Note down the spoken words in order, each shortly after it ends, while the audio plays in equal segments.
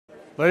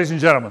Ladies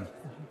and gentlemen,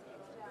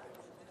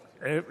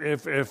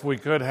 if we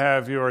could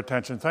have your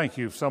attention, thank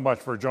you so much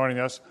for joining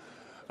us,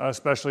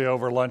 especially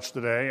over lunch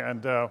today.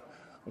 And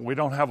we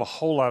don't have a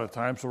whole lot of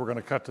time, so we're going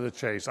to cut to the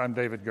chase. I'm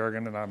David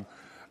Gergen, and I'm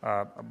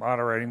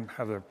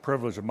have the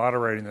privilege of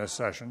moderating this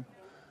session.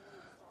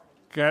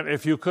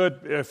 If you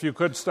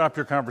could stop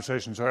your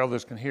conversation so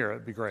others can hear,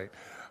 it'd be great.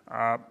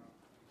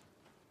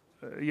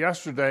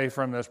 Yesterday,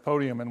 from this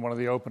podium in one of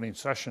the opening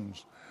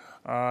sessions,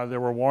 there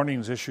were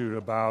warnings issued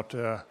about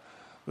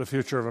the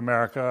future of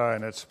America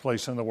and its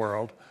place in the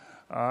world.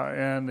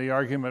 And the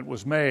argument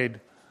was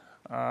made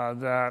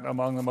that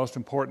among the most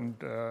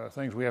important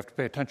things we have to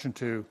pay attention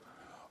to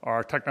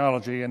are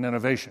technology and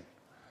innovation,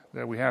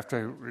 that we have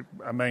to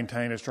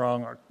maintain a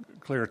strong,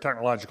 clear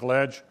technological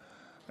edge,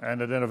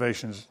 and that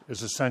innovation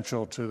is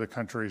essential to the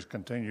country's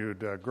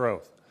continued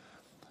growth.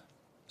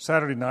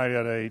 Saturday night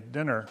at a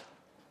dinner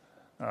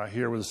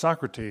here with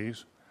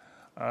Socrates,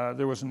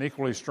 there was an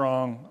equally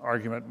strong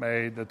argument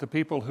made that the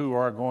people who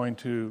are going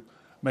to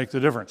make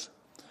the difference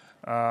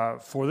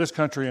for this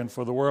country and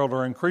for the world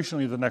are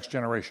increasingly the next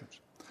generations,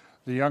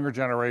 the younger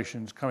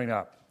generations coming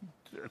up.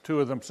 Two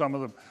of them, some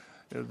of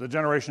the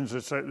generations,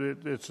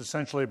 it's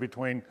essentially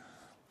between,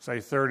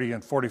 say, 30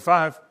 and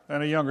 45,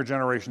 and a younger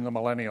generation, the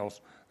millennials,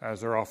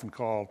 as they're often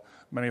called,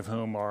 many of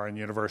whom are in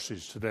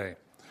universities today.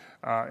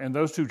 And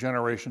those two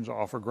generations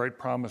offer great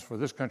promise for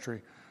this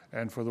country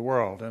and for the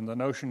world. And the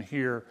notion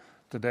here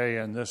today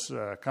in this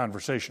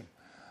conversation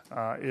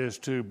is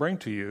to bring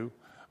to you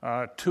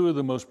two of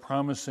the most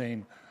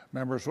promising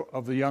members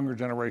of the younger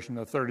generation,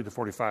 the 30 to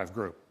 45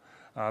 group.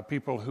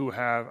 People who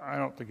have, I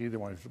don't think either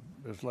one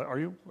is, are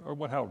you, or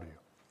what, how old are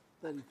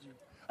you?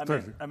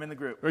 32. I'm in the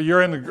group.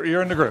 You're in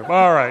the group.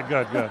 All right,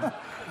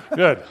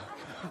 good.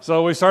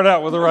 So we start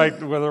out with the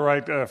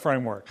right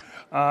framework.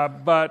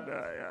 But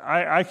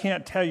I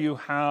can't tell you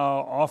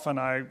how often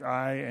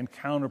I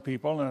encounter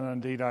people, and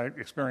indeed I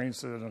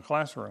experience it in a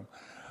classroom,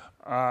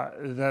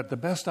 that the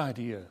best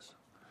ideas,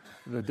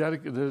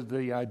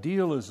 the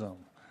idealism,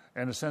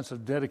 and a sense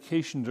of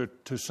dedication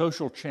to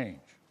social change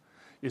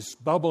is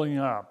bubbling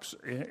up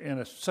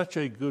in such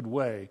a good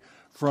way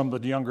from the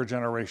younger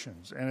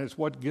generations. And it's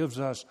what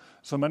gives us,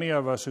 so many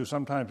of us who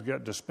sometimes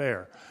get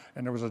despair,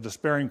 and there was a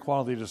despairing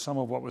quality to some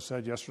of what was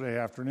said yesterday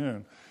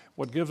afternoon,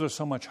 what gives us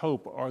so much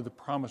hope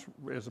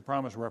is the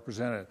promise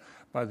represented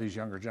by these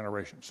younger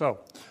generations.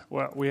 So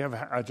we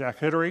have Jack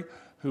Hidary,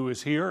 who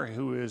is here,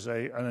 who is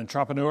an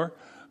entrepreneur,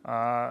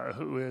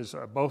 who is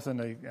both in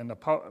the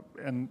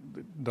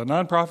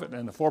nonprofit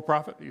and the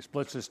for-profit. He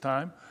splits his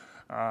time.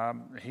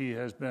 He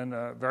has been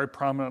very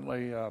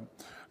prominently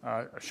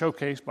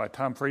showcased by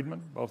Tom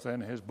Friedman, both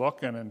in his book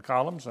and in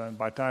columns, and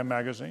by Time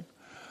Magazine.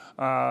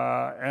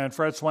 And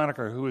Fred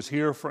Swaniker, who is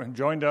here and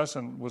joined us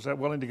and was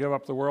willing to give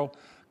up the World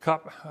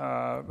Cup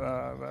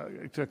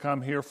to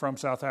come here from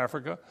South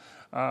Africa,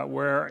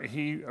 where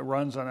he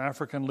runs an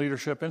African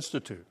Leadership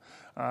Institute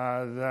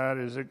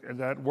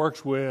that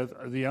works with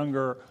the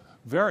younger,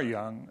 very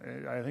young,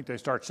 I think they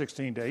start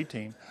 16 to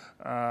 18,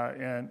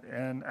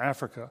 in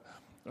Africa,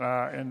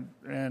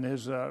 and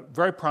is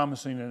very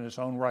promising in its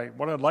own right.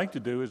 What I'd like to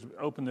do is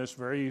open this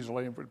very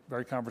easily and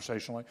very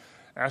conversationally,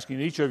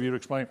 asking each of you to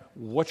explain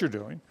what you're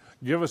doing,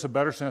 give us a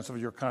better sense of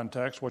your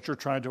context, what you're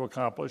trying to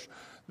accomplish,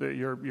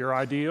 your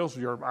ideals,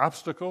 your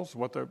obstacles,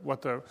 what the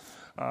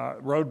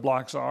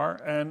roadblocks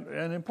are,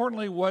 and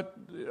importantly, what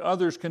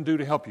others can do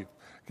to help you,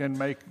 can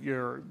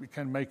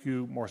make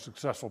you more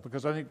successful.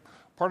 Because I think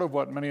part of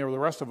what many of the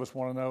rest of us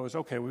want to know is,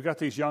 okay, we've got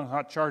these young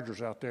hot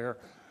chargers out there.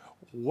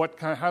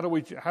 How do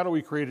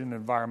we create an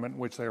environment in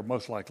which they are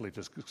most likely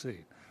to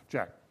succeed?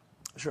 Jack.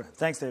 Sure.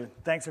 Thanks, David.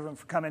 Thanks, everyone,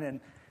 for coming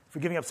and for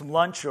giving up some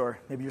lunch, or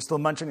maybe you're still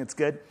munching. It's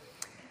good.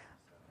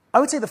 I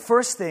would say the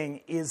first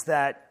thing is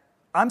that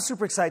I'm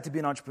super excited to be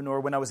an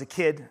entrepreneur. When I was a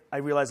kid, I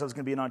realized I was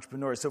going to be an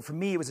entrepreneur. So for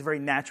me, it was a very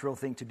natural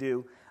thing to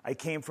do. I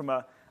came from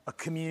a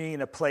community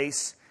and a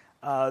place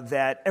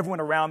that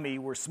everyone around me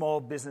were small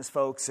business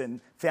folks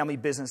and family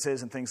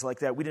businesses and things like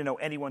that. We didn't know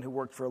anyone who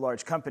worked for a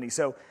large company.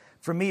 So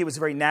for me, it was a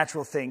very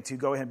natural thing to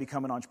go ahead and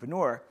become an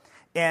entrepreneur.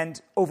 And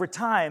over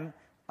time,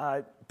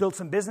 built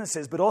some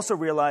businesses, but also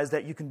realized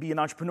that you can be an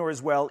entrepreneur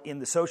as well in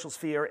the social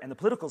sphere and the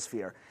political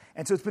sphere.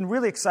 And so it's been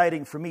really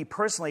exciting for me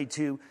personally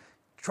to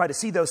try to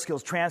see those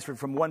skills transferred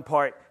from one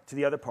part to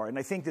the other part. And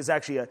I think there's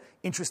actually an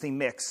interesting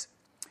mix.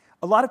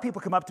 A lot of people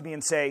come up to me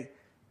and say,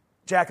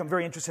 Jack, I'm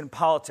very interested in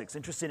politics,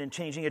 interested in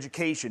changing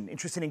education,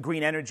 interested in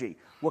green energy.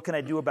 What can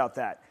I do about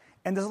that?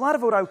 And there's a lot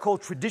of what I would call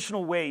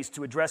traditional ways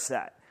to address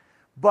that.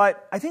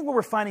 But I think what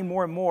we're finding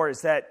more and more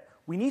is that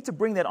we need to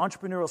bring that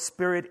entrepreneurial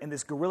spirit and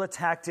this guerrilla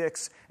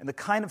tactics and the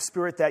kind of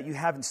spirit that you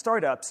have in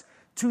startups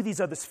to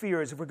these other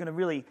spheres if we're going to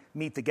really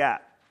meet the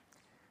gap.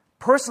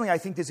 Personally, I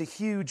think there's a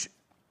huge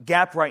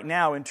gap right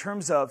now in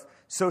terms of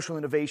social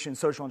innovation,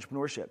 social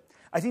entrepreneurship.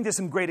 I think there's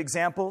some great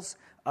examples.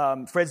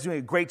 Fred's doing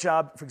a great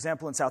job, for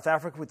example, in South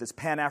Africa with this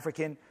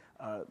Pan-African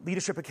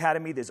Leadership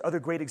Academy. There's other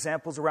great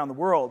examples around the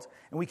world,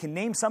 and we can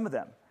name some of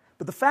them.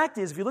 But the fact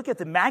is, if you look at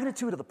the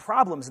magnitude of the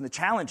problems and the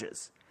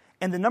challenges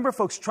and the number of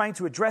folks trying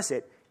to address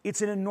it,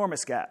 it's an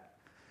enormous gap.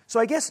 So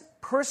I guess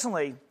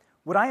personally,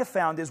 what I have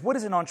found is, what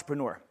is an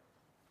entrepreneur?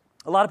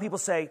 A lot of people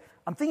say,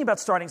 I'm thinking about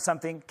starting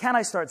something. Can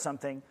I start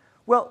something?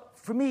 Well,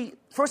 for me,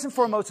 first and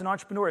foremost, an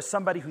entrepreneur is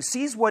somebody who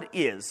sees what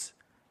is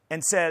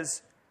and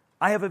says,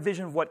 I have a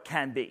vision of what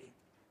can be.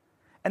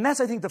 And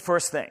that's, I think, the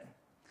first thing,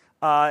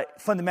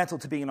 fundamental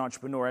to being an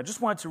entrepreneur. I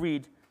just wanted to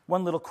read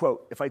one little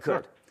quote, if I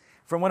could,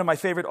 from one of my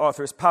favorite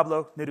authors,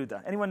 Pablo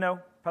Neruda. Anyone know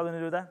Pablo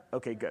Neruda?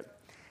 Okay, good.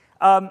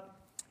 And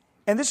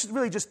this is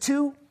really just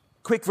two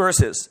quick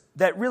verses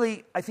that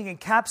really, I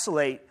think,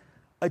 encapsulate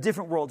a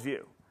different worldview.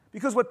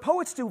 Because what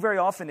poets do very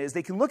often is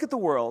they can look at the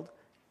world,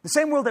 the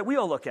same world that we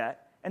all look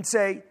at, and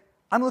say,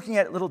 I'm looking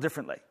at it a little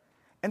differently.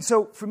 And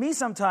so for me,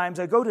 sometimes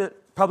I go to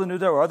Pablo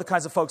Neruda or other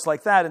kinds of folks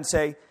like that and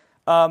say,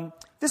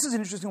 this is an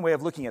interesting way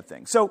of looking at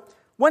things. So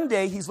one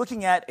day he's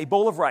looking at a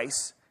bowl of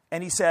rice,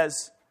 and he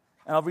says,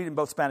 and I'll read in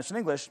both Spanish and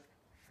English,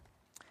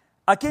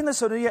 ¿A quién le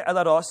sonríe el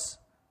arroz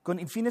con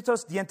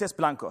infinitos dientes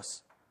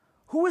blancos?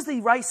 Who is the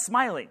rice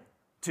smiling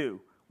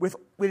to with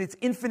its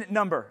infinite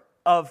number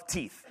of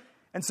teeth?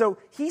 And so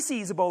he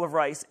sees a bowl of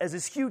rice as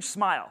this huge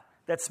smile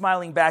that's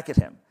smiling back at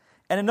him.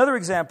 And another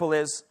example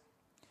is,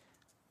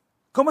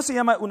 ¿Cómo se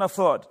llama una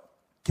flor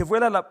que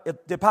vuela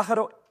de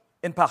pájaro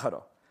en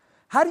pájaro?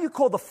 How do you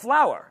call the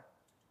flower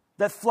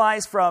that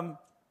flies from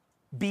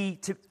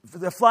bird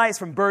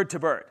to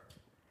bird?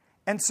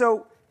 And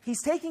so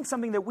he's taking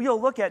something that we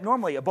all look at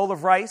normally, a bowl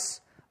of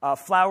rice,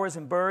 flowers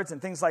and birds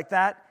and things like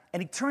that,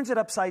 and he turns it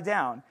upside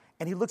down,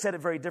 and he looks at it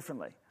very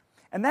differently.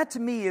 And that, to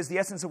me, is the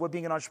essence of what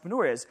being an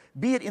entrepreneur is,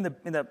 be it in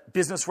the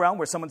business realm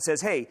where someone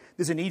says, hey,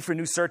 there's a need for a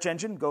new search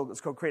engine,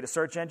 let's go create a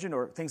search engine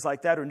or things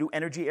like that, or new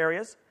energy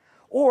areas.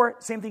 Or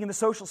same thing in the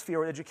social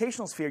sphere or the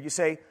educational sphere. You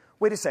say,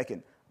 wait a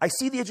second, I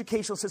see the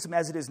educational system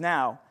as it is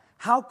now.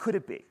 How could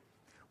it be?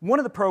 One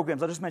of the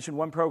programs, I'll just mention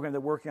one program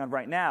that we're working on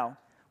right now,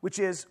 which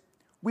is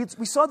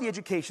we saw the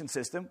education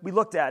system. We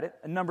looked at it,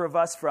 a number of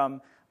us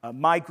from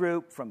my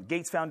group, from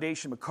Gates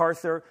Foundation,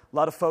 MacArthur, a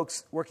lot of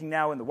folks working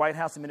now in the White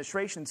House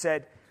administration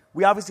said,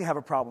 we obviously have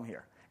a problem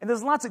here. And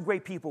there's lots of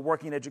great people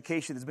working in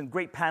education. There's been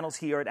great panels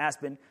here at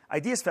Aspen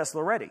Ideas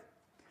Festival already.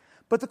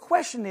 But the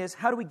question is,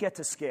 how do we get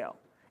to scale?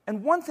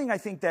 And one thing I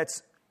think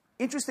that's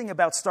interesting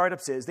about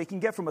startups is they can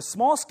get from a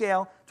small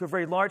scale to a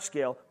very large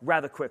scale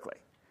rather quickly.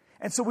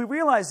 And so we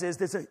realize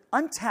there's an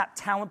untapped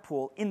talent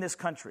pool in this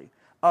country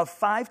of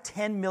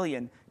 5-10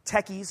 million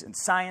techies and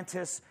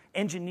scientists,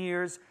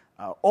 engineers,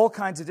 all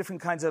kinds of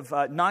different kinds of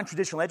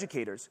non-traditional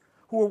educators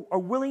who are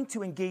willing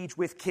to engage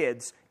with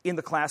kids in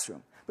the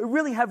classroom, but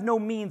really have no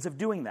means of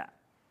doing that.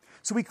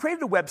 So we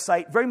created a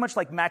website very much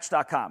like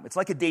Match.com. It's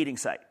like a dating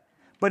site.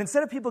 But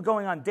instead of people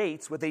going on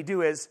dates, what they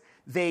do is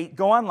they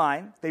go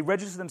online, they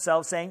register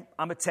themselves saying,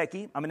 I'm a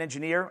techie, I'm an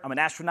engineer, I'm an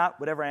astronaut,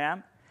 whatever I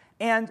am.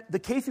 And the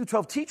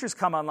K-12 teachers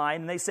come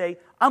online and they say,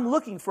 I'm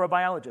looking for a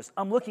biologist,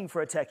 I'm looking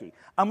for a techie,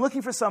 I'm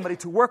looking for somebody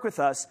to work with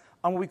us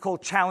on what we call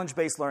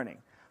challenge-based learning,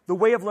 the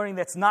way of learning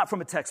that's not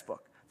from a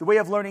textbook, the way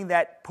of learning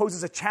that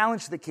poses a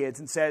challenge to the kids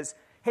and says,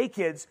 hey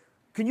kids,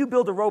 can you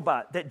build a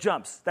robot that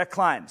jumps, that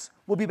climbs?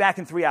 We'll be back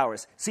in 3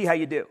 hours, see how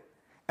you do.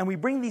 And we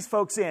bring these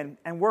folks in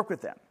and work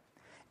with them.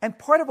 And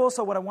part of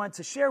also what I wanted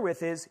to share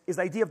with is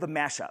the idea of the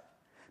mashup.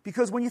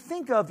 Because when you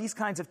think of these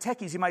kinds of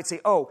techies, you might say,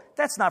 oh,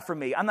 that's not for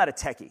me, I'm not a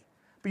techie.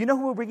 But you know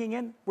who we're bringing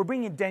in? We're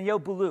bringing in Danielle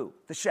Boulou,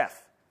 the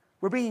chef.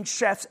 We're bringing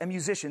chefs and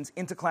musicians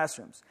into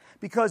classrooms.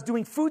 Because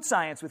doing food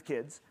science with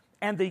kids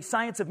and the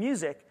science of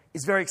music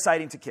is very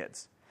exciting to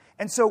kids.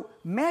 And so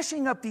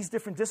mashing up these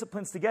different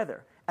disciplines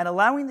together and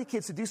allowing the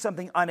kids to do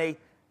something on a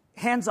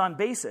hands-on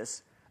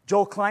basis,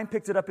 Joel Klein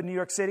picked it up in New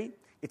York City.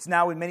 It's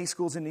now in many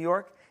schools in New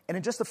York. And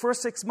in just the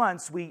first 6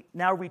 months, we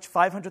now reach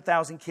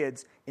 500,000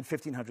 kids in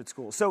 1,500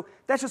 schools. So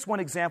that's just one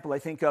example, I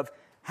think, of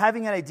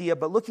having an idea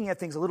but looking at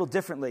things a little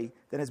differently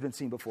than has been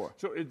seen before.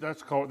 So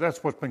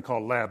that's what's been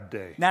called Lab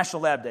Day.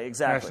 National Lab Day,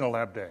 exactly. National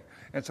Lab Day.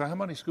 And so how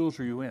many schools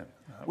are you in?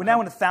 We're now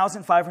in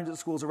 1,500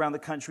 schools around the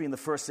country in the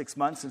first 6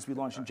 months since we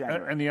launched in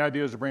January. And the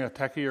idea is to bring a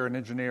techie or an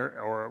engineer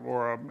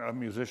or a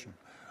musician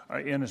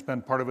in and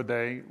spend part of a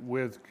day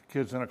with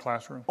kids in a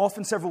classroom?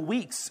 Often several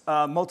weeks,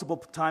 multiple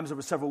times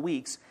over several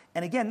weeks.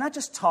 And again, not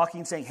just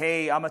talking and saying,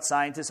 hey, I'm a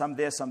scientist, I'm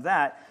this, I'm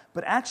that,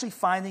 but actually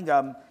finding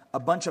a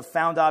bunch of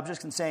found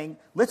objects and saying,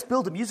 let's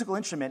build a musical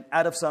instrument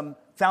out of some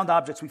found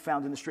objects we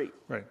found in the street.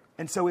 Right.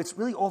 And so it's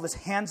really all this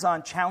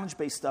hands-on,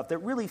 challenge-based stuff that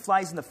really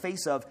flies in the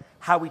face of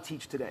how we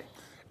teach today.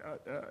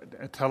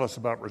 Tell us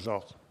about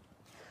results.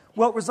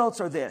 Well,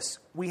 results are this.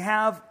 We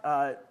have,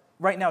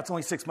 right now it's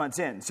only 6 months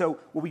in, so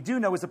what we do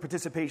know is the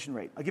participation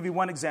rate. I'll give you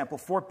one example.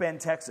 Fort Bend,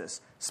 Texas,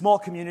 small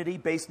community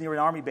based near an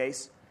Army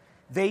base.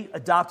 They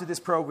adopted this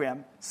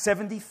program.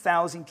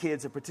 70,000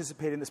 kids have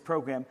participated in this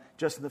program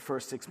just in the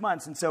first 6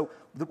 months. And so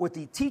what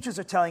the teachers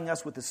are telling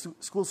us, what the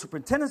school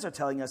superintendents are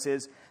telling us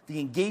is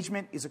the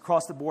engagement is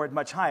across the board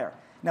much higher.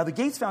 Now, the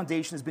Gates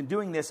Foundation has been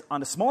doing this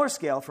on a smaller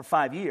scale for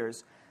 5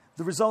 years.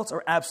 The results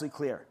are absolutely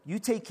clear. You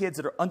take kids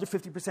that are under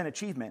 50%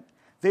 achievement,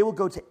 they will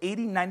go to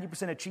 80,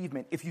 90%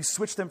 achievement if you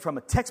switch them from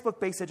a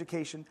textbook-based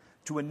education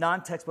to a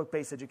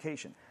non-textbook-based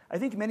education. I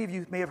think many of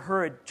you may have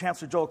heard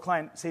Chancellor Joel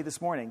Klein say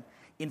this morning,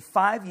 In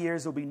 5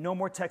 years, there'll be no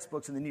more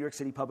textbooks in the New York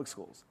City public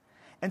schools.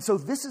 And so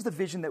this is the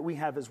vision that we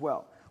have as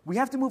well. We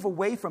have to move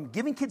away from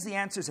giving kids the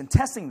answers and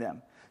testing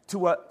them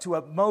to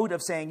a mode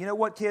of saying, you know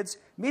what, kids,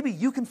 maybe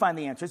you can find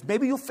the answers.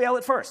 Maybe you'll fail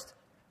at first.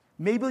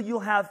 Maybe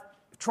you'll have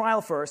trial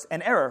first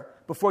and error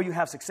before you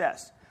have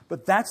success.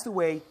 But that's the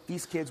way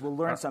these kids will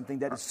learn something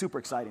that is super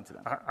exciting to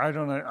them.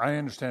 I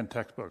understand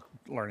textbook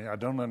learning. I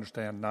don't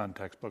understand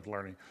non-textbook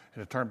learning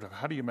in terms of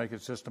how do you make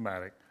it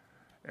systematic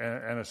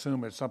and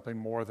assume it's something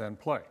more than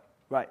play.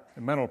 Right.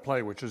 And mental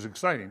play, which is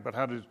exciting, but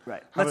how does...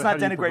 Right. How Let's do, not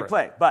how do denigrate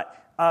play. But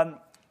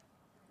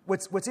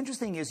what's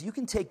interesting is you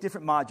can take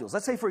different modules.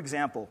 Let's say, for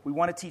example, we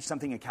want to teach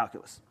something in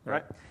calculus.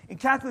 Right? In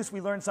calculus, we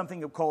learn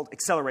something called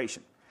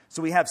acceleration.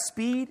 So we have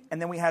speed,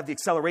 and then we have the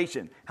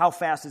acceleration. How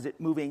fast is it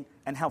moving,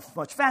 and how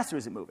much faster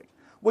is it moving?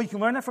 Well, you can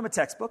learn that from a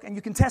textbook, and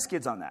you can test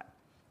kids on that.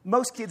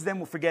 Most kids then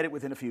will forget it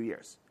within a few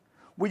years.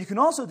 What you can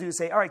also do is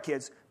say, all right,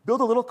 kids, build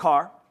a little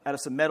car out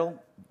of some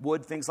metal,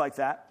 wood, things like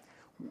that.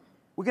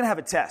 We're going to have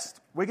a test.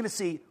 We're going to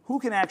see who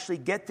can actually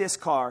get this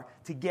car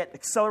to get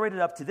accelerated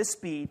up to this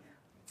speed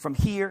from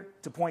here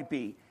to point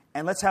B.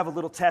 And let's have a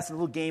little test, a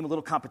little game, a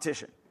little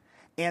competition.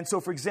 And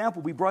so, for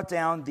example, we brought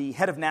down the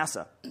head of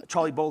NASA,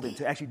 Charlie Bolden,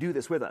 to actually do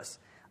this with us.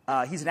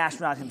 He's an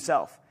astronaut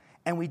himself.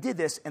 And we did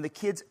this, and the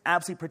kids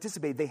absolutely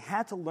participated. They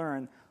had to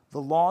learn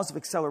the laws of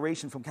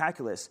acceleration from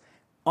calculus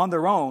on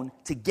their own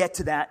to get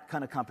to that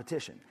kind of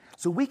competition.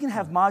 So we can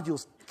have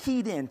modules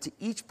keyed in to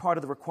each part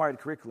of the required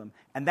curriculum,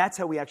 and that's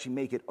how we actually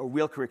make it a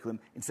real curriculum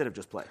instead of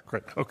just play.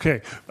 Great.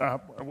 Okay.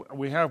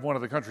 We have one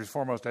of the country's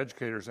foremost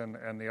educators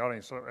in the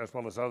audience, as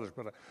well as others.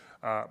 But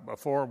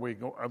before we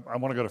go, I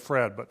want to go to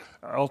Fred, but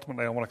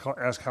ultimately I want to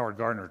ask Howard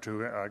Gardner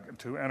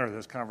to enter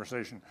this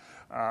conversation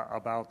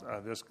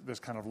about this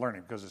kind of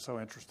learning, because it's so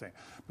interesting.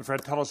 But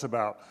Fred, tell us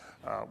about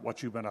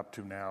what you've been up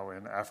to now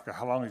in Africa.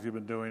 How long have you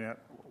been doing it?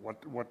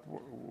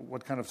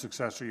 What kind of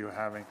success are you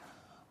having?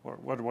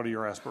 What are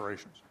your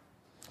aspirations?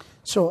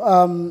 So,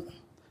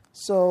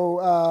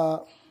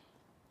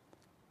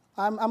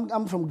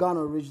 I'm from Ghana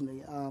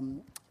originally,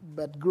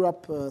 but grew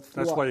up.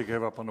 That's why you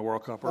gave up on the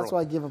World Cup early. That's why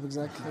I gave up,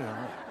 exactly.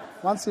 Yeah.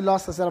 Once we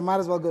lost, I said I might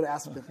as well go to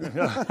Aspen.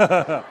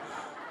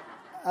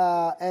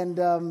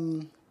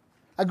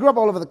 I grew up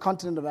all over the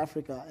continent of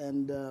Africa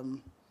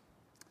and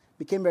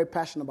became very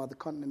passionate about the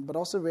continent, but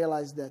also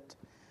realized that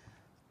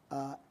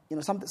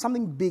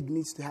something big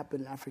needs to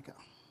happen in Africa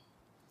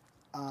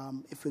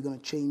if we're going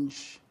to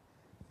change.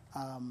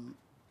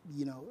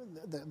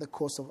 The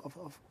course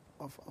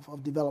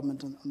of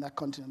development on that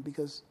continent,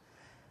 because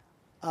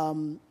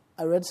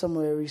I read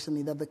somewhere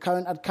recently that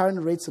at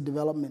current rates of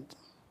development,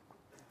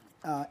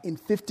 in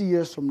 50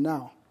 years from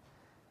now,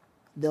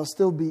 there'll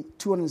still be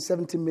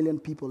 270 million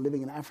people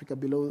living in Africa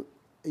below,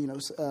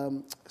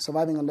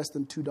 surviving on less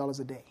than $2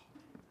 a day,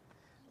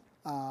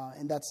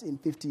 and that's in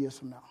 50 years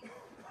from now,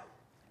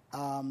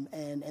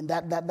 and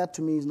that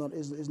to me is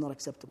not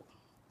acceptable.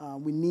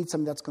 We need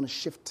something that's going to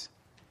shift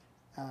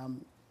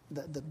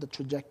the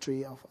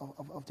trajectory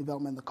of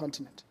development in the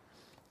continent.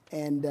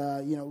 And,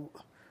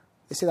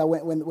 they say that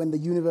when the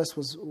universe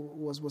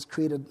was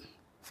created,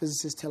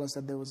 physicists tell us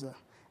that there was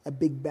a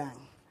big bang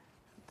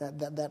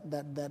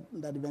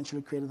that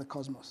eventually created the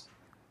cosmos.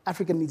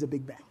 Africa needs a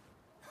big bang.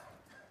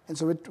 And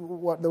so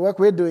the work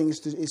we're doing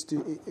is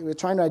we're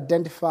trying to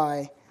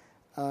identify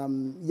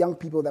young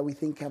people that we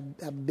think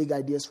have big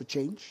ideas for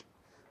change,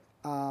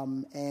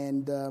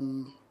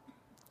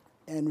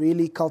 and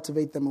really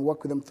cultivate them and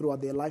work with them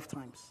throughout their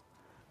lifetimes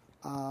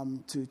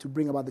to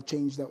bring about the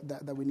change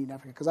that we need in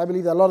Africa. Because I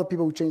believe that a lot of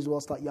people who change the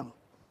world start young.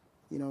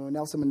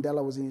 Nelson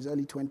Mandela was in his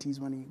early 20s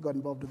when he got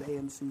involved with the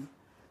ANC.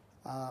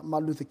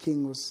 Martin Luther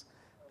King was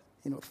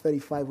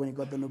 35 when he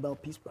got the Nobel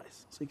Peace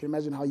Prize. So you can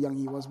imagine how young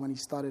he was when he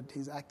started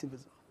his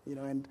activism.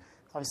 And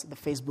obviously the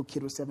Facebook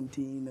kid was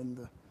 17 and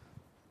the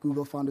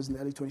Google founders in the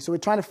early 20s. So we're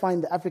trying to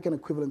find the African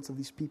equivalents of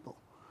these people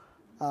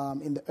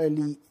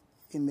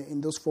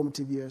in those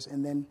formative years,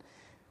 and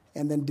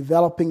then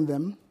developing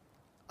them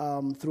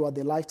throughout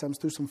their lifetimes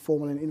through some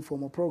formal and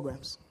informal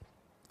programs.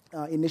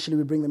 Initially,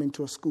 we bring them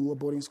into a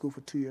boarding school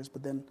for 2 years,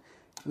 but then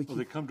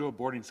they come to a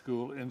boarding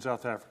school in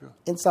South Africa?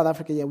 In South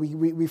Africa, yeah.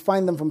 We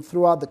find them from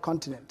throughout the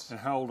continent. And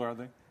how old are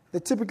they?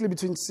 They're typically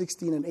between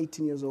 16 and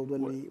 18 years old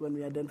when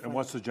we identify. And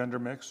what's the gender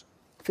mix?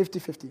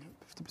 50-50.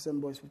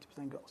 50% boys,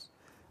 50% girls.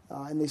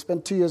 And they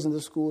spend 2 years in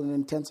the school in an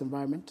intense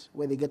environment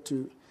where they get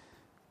to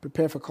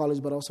prepare for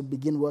college, but also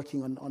begin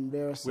working on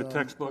various... With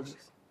textbooks?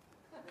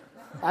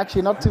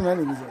 Actually, not too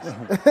many these days.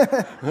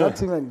 Not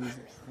too many these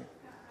days.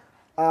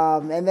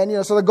 And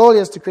then, so the goal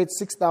is to create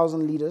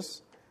 6,000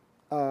 leaders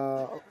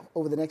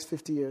over the next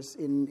 50 years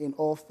in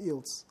all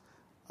fields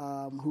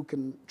who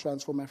can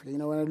transform Africa.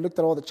 When I looked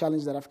at all the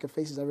challenges that Africa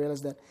faces, I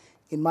realized that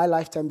in my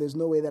lifetime, there's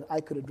no way that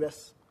I could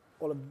address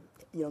all of,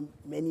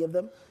 many of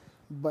them.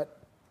 But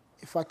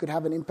if I could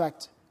have an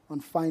impact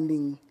on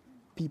finding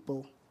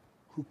people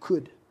who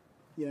could,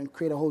 and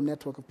create a whole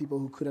network of people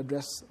who could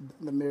address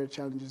the myriad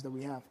challenges that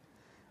we have,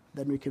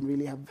 then we can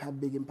really have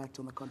big impact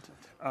on the continent.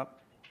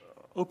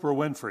 Oprah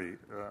Winfrey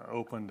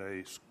opened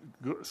a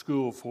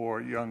school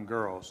for young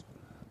girls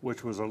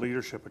which was a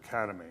leadership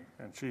academy,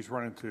 and she's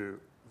run into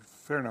a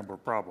fair number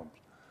of problems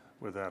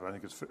with that. I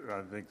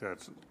think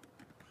that's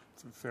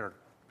a fair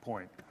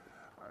point.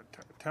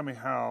 Tell me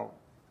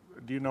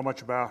do you know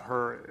much about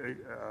her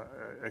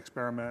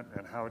experiment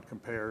and how it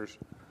compares?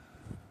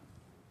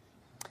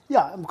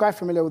 Yeah, I'm quite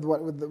familiar with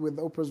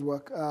Oprah's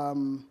work.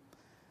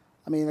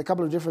 I mean, a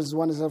couple of differences.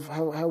 One is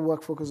her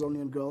work focuses only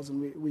on girls,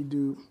 and we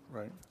do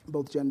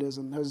both genders,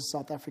 and hers is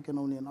South African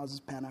only, and ours is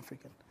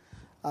Pan-African.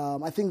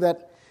 I think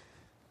that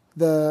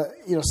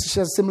she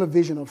has a similar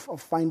vision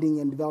of finding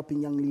and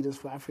developing young leaders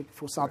for Africa,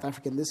 for South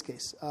Africa in this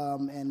case,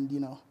 and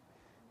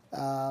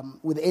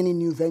with any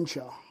new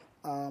venture,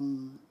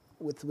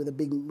 with a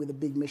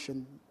big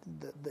mission,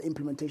 the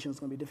implementation is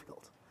going to be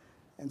difficult.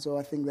 And so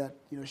I think that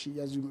she,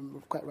 as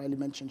you quite rightly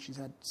mentioned, she's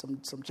had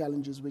some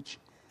challenges which,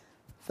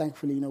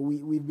 thankfully,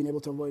 we've been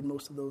able to avoid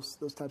most of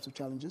those types of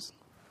challenges.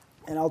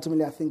 And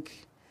ultimately, I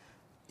think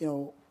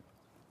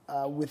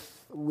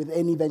with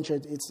any venture,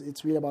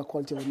 it's really about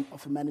quality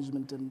of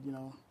management,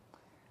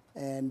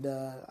 and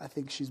I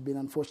think she's been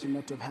unfortunate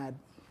not to have had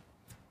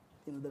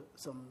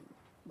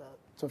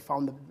to have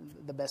found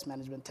the best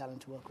management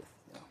talent to work with.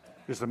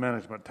 Is the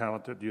management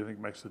talent that you think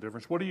makes the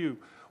difference? What do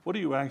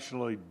you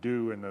actually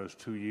do in those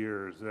 2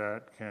 years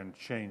that can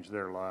change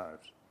their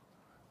lives,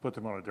 put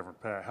them on a different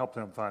path, help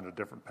them find a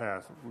different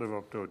path, live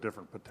up to a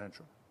different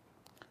potential?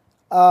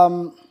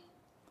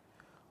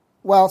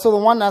 Well, so the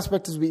one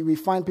aspect is we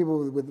find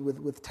people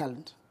with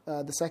talent.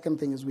 The second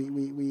thing is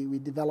we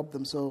develop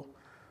them. So,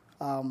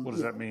 what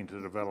does that mean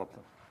to develop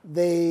them?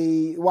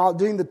 While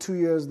doing the 2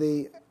 years,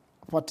 they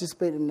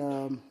participate in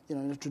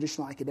a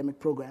traditional academic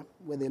program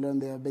where they learn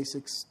their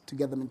basics to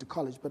get them into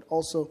college. But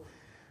also,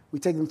 we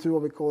take them through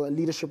what we call a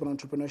leadership and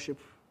entrepreneurship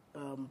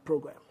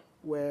program,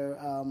 where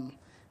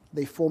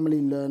they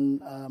formally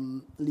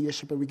learn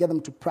leadership, and we get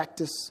them to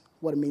practice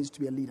what it means to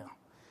be a leader.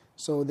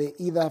 So they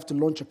either have to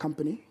launch a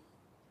company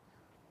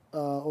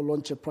or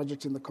launch a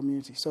project in the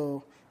community.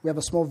 So we have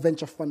a small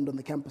venture fund on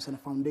the campus and a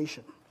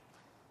foundation.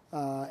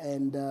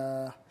 And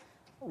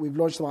we've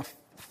launched about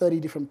 30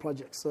 different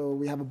projects. So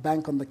we have a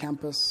bank on the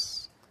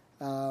campus,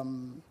 a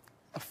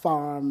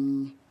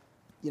farm,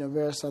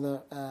 various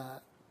other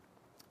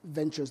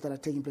ventures that are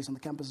taking place on the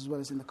campus as well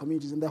as in the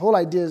communities. And the whole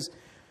idea is,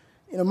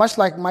 much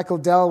like Michael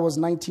Dell was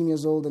 19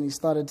 years old and he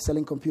started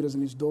selling computers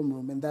in his dorm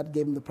room, and that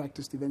gave him the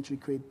practice to eventually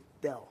create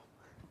Dell.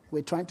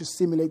 We're trying to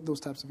simulate those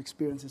types of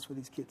experiences for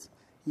these kids,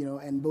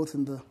 and both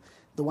in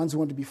the ones who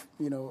want to be,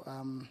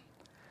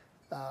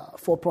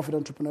 for-profit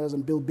entrepreneurs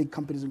and build big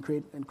companies and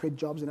create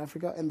jobs in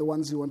Africa, and the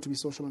ones who want to be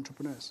social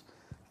entrepreneurs.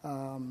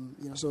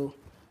 So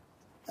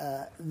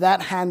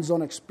that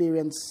hands-on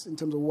experience in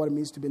terms of what it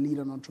means to be a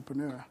leader and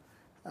entrepreneur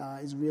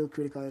is a real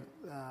critical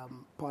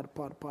part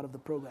of the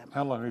program.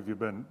 How long have you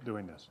been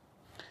doing this?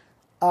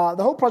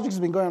 The whole project has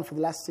been going on for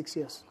the last 6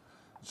 years.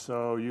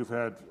 So you've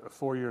had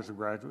 4 years of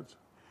graduates?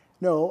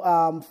 No,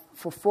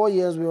 for 4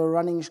 years we were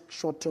running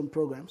short-term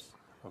programs,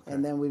 okay.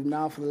 And then we've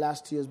now for the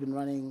last 2 years been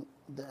running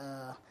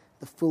the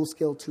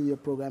full-scale 2-year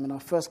program, and our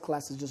first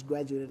class has just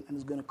graduated and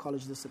is going to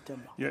college this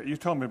September. Yeah, you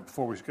told me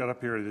before we got up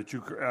here that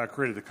you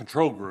created a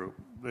control group,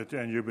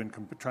 and you've been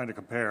trying to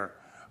compare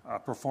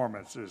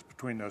performances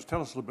between those.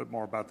 Tell us a little bit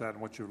more about that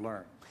and what you've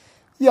learned.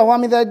 Yeah, well, I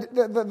mean,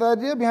 the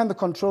idea behind the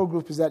control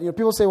group is that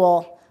people say,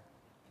 well,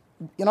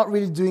 you're not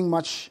really doing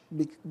much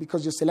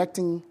because you're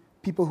selecting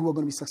people who are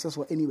going to be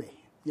successful anyway.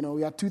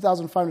 We have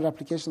 2,500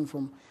 applications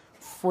from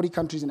 40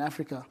 countries in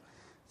Africa.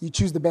 You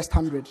choose the best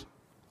 100.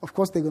 Of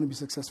course, they're going to be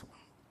successful.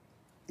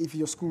 If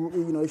your school,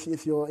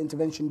 if your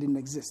intervention didn't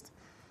exist.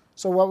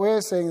 So what we're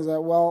saying is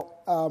that,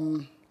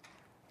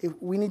 if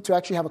we need to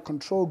actually have a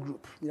control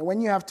group.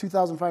 When you have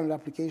 2,500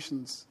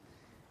 applications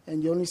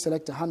and you only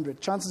select 100,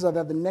 chances are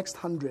that the next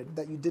 100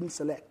 that you didn't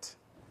select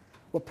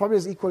were probably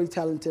as equally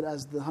talented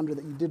as the 100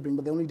 that you did bring,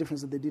 but the only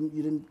difference is that you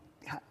didn't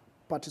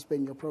participate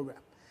in your program.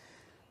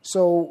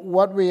 So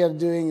what we are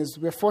doing is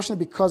we're fortunate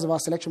because of our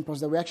selection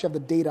process that we actually have the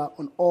data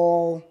on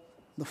all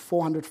the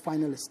 400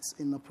 finalists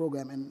in the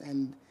program,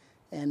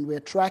 and we're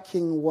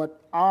tracking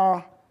what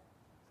our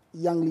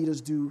young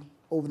leaders do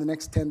over the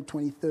next 10,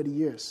 20, 30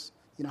 years.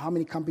 How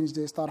many companies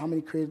do they start? How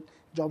many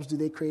jobs do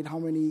they create? How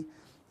many,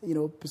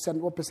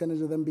 what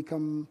percentage of them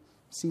become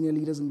senior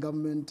leaders in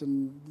government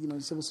and,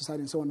 civil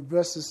society and so on,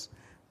 versus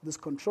this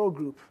control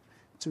group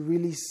to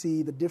really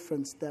see the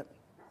difference that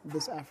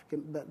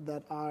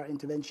that our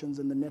interventions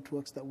and the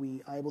networks that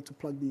we are able to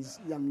plug these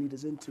young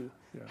leaders into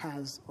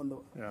has on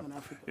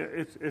Africa.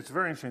 It's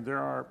very interesting. There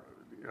are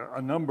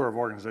a number of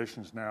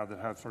organizations now that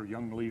have sort of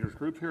young leaders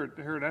groups here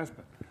at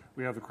Aspen.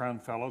 We have the Crown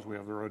Fellows, we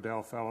have the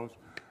Rodell Fellows.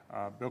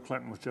 Bill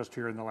Clinton was just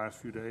here in the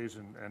last few days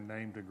and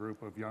named a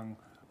group of young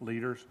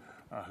leaders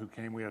who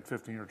came. We had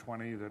 15 or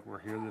 20 that were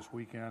here this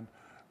weekend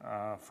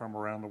from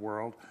around the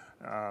world.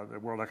 The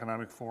World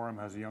Economic Forum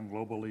has a Young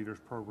Global Leaders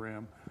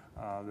program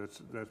that's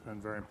been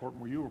very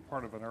important. Well, you were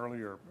part of an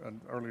earlier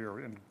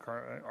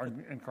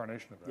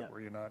incarnation of that,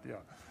 were you not? Yeah.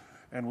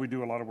 And we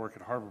do a lot of work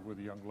at Harvard with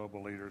the Young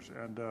Global Leaders.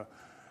 And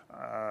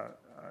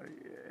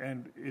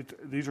And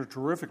these are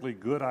terrifically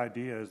good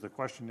ideas. The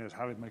question is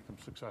how to make them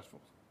successful.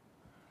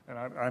 And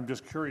I'm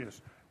just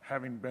curious,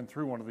 having been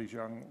through one of these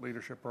young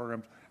leadership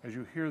programs, as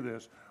you hear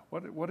this,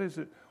 what is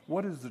it?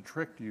 What is the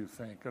trick, do you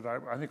think? Because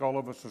I think all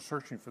of us are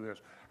searching for this.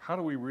 How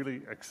do we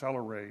really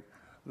accelerate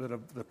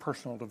the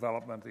personal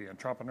development, the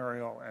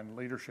entrepreneurial and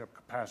leadership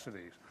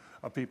capacities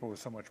of people with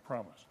so much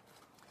promise?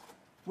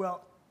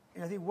 Well,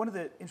 I think one of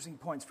the interesting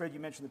points, Fred, you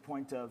mentioned the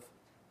point of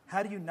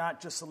how do you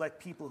not just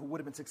select people who would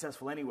have been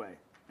successful anyway,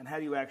 and how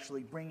do you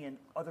actually bring in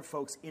other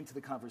folks into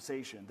the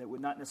conversation that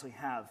would not necessarily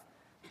have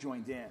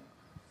joined in?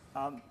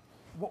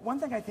 One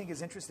thing I think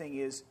is interesting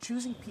is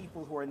choosing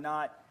people who are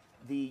not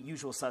the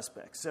usual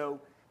suspects. So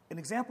an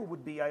example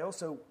would be I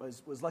also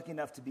was lucky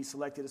enough to be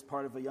selected as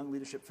part of a Young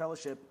Leadership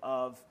Fellowship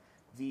of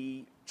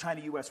the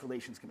China-U.S.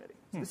 Relations Committee.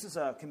 So this is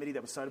a committee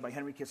that was started by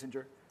Henry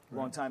Kissinger a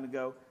long time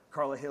ago.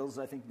 Carla Hill's,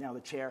 I think, now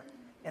the chair.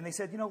 And they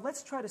said,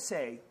 let's try to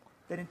say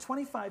that in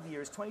 25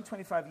 years,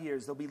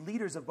 there'll be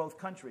leaders of both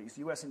countries,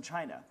 U.S. and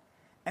China.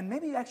 And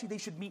maybe actually they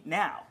should meet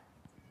now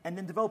and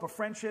then develop a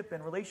friendship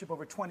and relationship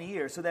over 20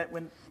 years so that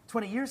when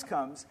 20 years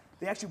comes,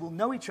 they actually will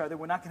know each other.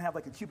 We're not going to have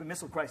like a Cuban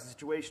Missile Crisis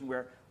situation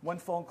where one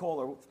phone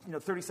call or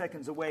 30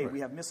 seconds away, we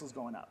have missiles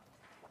going up.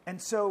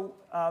 And so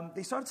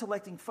they started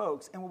selecting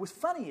folks. And what was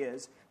funny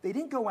is they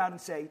didn't go out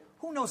and say,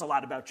 who knows a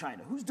lot about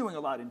China? Who's doing a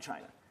lot in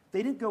China?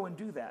 They didn't go and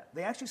do that.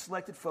 They actually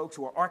selected folks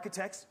who are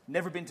architects,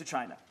 never been to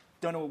China,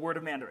 don't know a word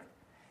of Mandarin.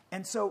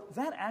 And so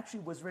that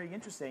actually was very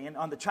interesting. And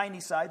on the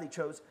Chinese side, they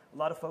chose a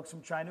lot of folks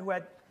from China who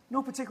had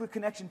no particular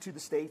connection to the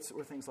States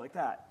or things like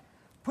that.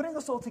 Putting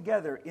us all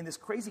together in this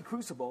crazy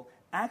crucible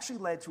actually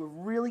led to a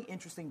really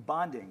interesting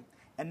bonding.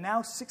 And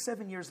now,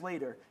 6-7 years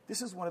later,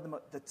 this is one of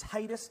the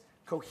tightest,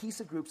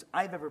 cohesive groups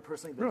I've ever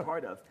personally been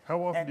part of.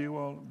 How often do you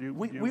all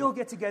we all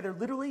get together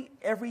literally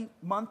every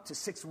month to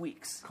 6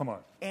 weeks. Come on.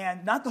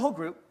 And not the whole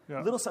group.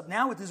 Little stuff.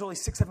 Now there's only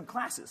 6-7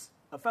 classes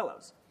of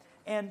fellows.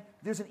 And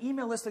there's an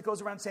email list that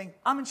goes around saying,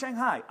 I'm in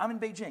Shanghai, I'm in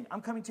Beijing,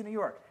 I'm coming to New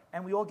York.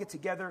 And we all get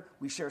together,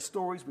 we share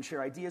stories, we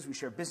share ideas, we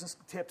share business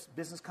tips,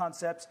 business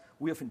concepts.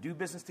 We often do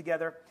business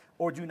together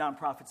or do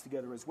nonprofits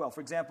together as well.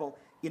 For example,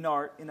 in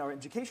our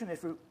education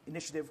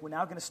initiative, we're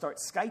now going to start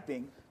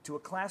Skyping to a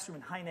classroom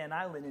in Hainan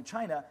Island in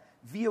China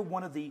via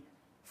one of the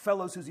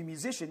fellows who's a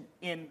musician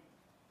in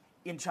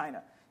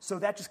China. So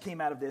that just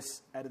came out of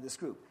this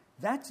group.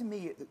 That, to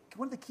me,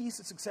 one of the keys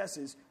to success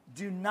is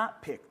do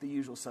not pick the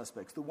usual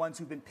suspects, the ones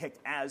who've been picked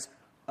as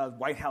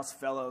White House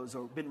fellows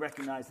or been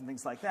recognized and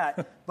things like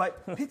that,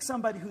 but pick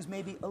somebody who's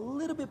maybe a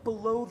little bit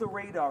below the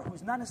radar,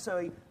 who's not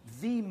necessarily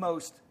the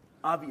most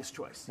obvious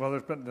choice. Well,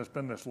 there's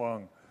been this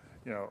long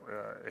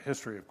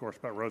history, of course,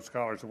 about Rhodes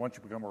Scholars, and once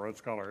you become a Rhodes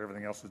Scholar,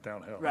 everything else is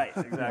downhill. Right,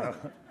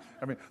 exactly.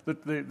 I mean,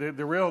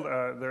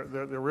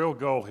 the real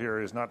goal here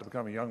is not to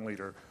become a young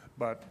leader,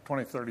 but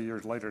 20, 30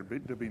 years later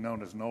to be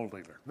known as an old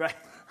leader. Right.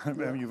 I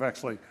mean, you've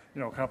actually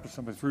accomplished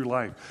something through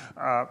life.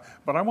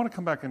 But I want to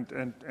come back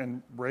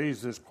and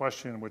raise this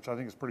question, which I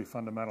think is pretty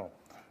fundamental,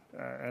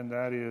 and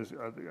that is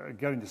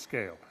getting to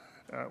scale.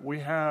 We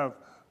have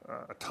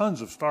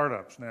tons of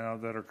startups now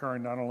that are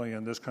occurring not only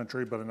in this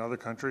country, but in other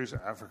countries,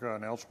 Africa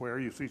and elsewhere.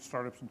 You see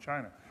startups in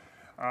China.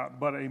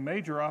 But a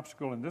major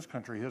obstacle in this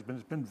country has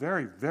been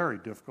very, very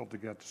difficult to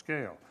get to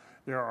scale.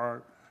 There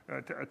are,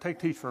 take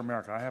Teach for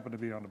America. I happen to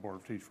be on the board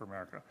of Teach for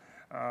America.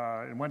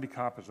 And Wendy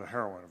Kopp is a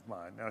heroine of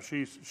mine. Now,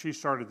 she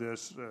started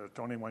this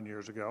 21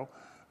 years ago,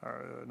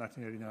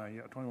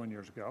 1989, 21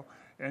 years ago.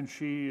 And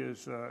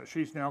she's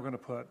now going to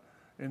put,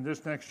 in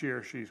this next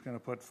year, she's going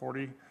to put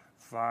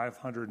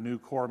 4,500 new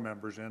core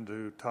members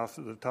into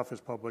the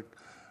toughest public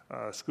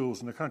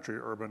schools in the country,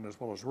 urban as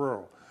well as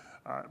rural.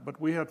 But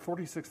we had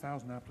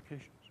 46,000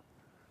 applications.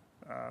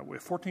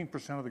 With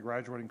 14% of the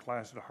graduating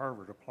class at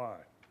Harvard apply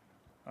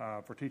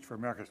for Teach for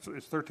America.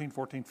 It's 13,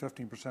 14,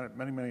 15% at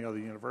many, many other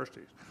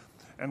universities.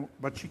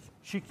 But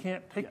she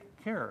can't take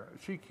care.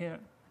 She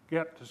can't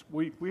get to,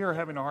 we are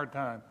having a hard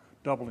time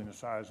doubling the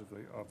size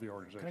of the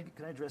organization.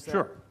 Can I address that?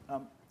 Sure.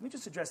 Let me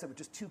just address that with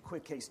just 2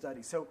 quick case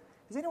studies. So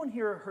has anyone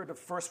here heard of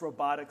First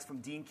Robotics from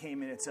Dean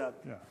Kamen? It's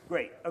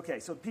great. Okay,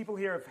 so people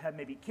here have had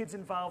maybe kids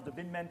involved, have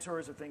been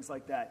mentors or things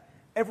like that.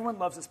 Everyone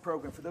loves this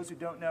program. For those who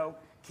don't know,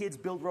 kids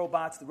build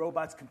robots. The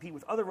robots compete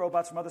with other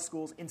robots from other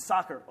schools in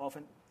soccer,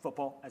 often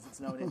football, as it's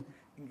known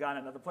in Ghana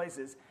and other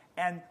places.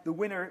 And the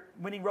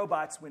winning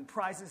robots win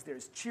prizes.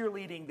 There's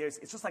cheerleading. It's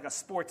just like a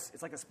sports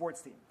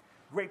team.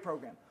 Great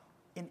program.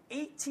 In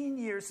 18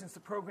 years since the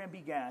program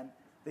began,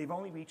 they've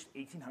only reached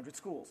 1,800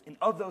 schools. And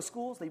of those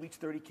schools, they reach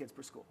 30 kids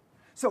per school.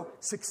 So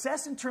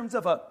success in terms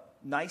of a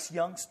nice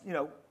young,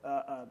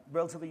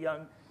 relatively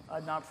young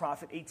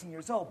nonprofit, 18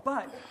 years old,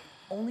 but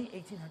only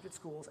 1,800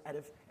 schools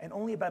and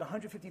only about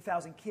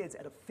 150,000 kids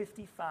out of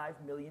 55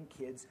 million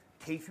kids,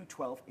 K through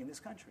 12 in this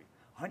country.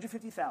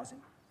 150,000,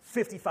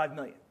 55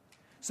 million.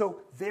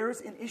 So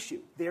there's an issue.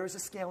 There's a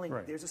scaling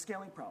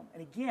problem.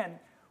 And again,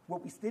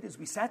 what we did is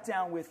we sat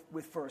down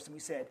with First and we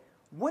said,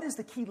 what is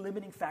the key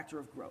limiting factor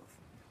of growth?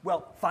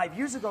 Well, 5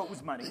 years ago it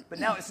was money, but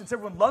now since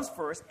everyone loves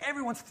First,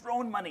 everyone's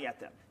throwing money at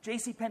them.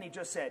 JCPenney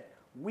just said,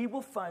 we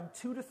will fund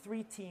 2 to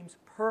 3 teams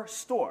per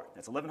store.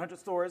 That's 1,100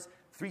 stores,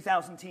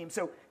 3,000 teams.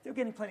 So they're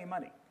getting plenty of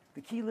money.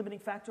 The key limiting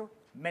factor,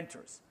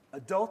 mentors.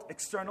 Adult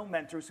external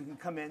mentors who can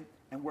come in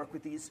and work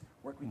with these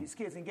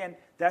kids. And again,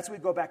 that's where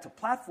we go back to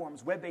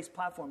platforms, web-based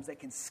platforms that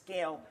can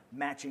scale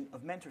matching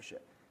of mentorship.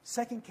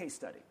 Second case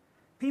study.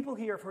 People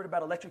here have heard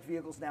about electric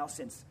vehicles now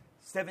since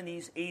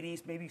 70s,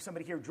 80s. Maybe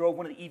somebody here drove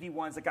one of the EV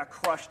ones that got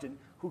crushed and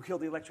who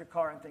killed the electric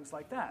car and things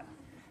like that.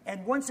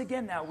 And once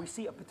again now, we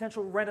see a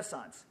potential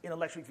renaissance in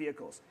electric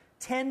vehicles.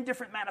 10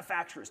 different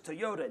manufacturers,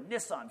 Toyota,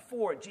 Nissan,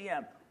 Ford,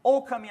 GM,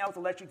 all coming out with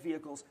electric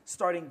vehicles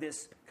starting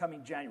this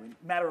coming January,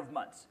 matter of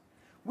months.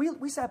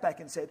 We sat back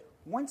and said,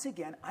 once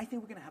again, I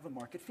think we're going to have a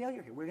market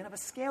failure here. We're going to have a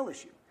scale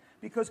issue.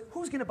 Because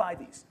who's going to buy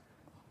these?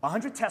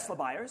 100 Tesla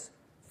buyers,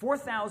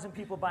 4,000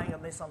 people buying a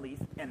Nissan Leaf,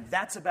 and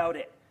that's about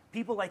it.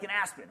 People like in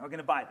Aspen are going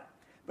to buy them.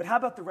 But how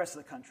about the rest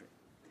of the country?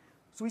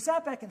 So we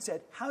sat back and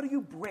said, how do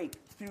you break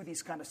through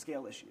these kind of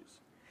scale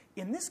issues?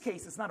 In this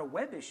case, it's not a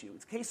web issue.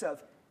 It's a case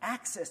of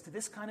access to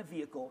this kind of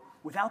vehicle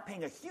without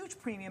paying a huge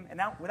premium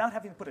and without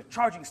having to put a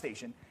charging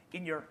station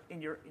in your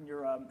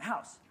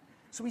house.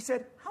 So we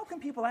said, how can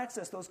people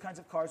access those kinds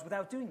of cars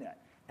without doing that?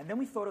 And then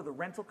we thought of the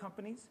rental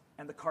companies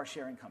and the car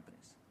sharing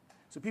companies.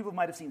 So people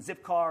might have seen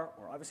Zipcar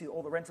or obviously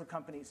all the rental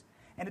companies.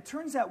 And it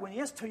turns out when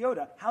you ask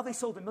Toyota how they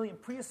sold 1 million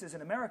Priuses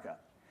in America,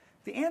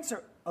 the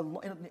answer,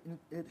 in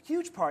a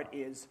huge part,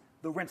 is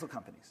the rental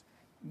companies.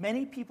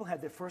 Many people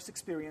had their first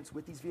experience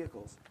with these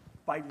vehicles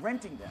by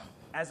renting them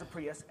as a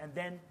Prius and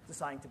then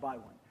deciding to buy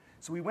one.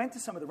 So we went to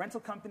some of the rental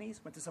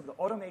companies, went to some of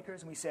the automakers,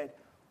 and we said,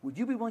 would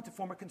you be willing to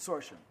form a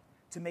consortium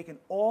to make an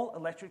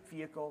all-electric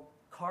vehicle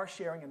car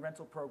sharing and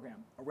rental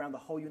program around the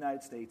whole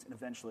United States and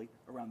eventually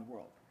around the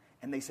world?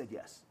 And they said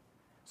yes.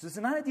 So it's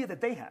an idea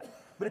that they had,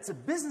 but it's a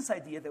business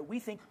idea that we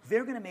think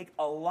they're going to make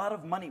a lot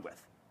of money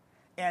with.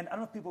 And I don't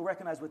know if people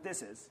recognize what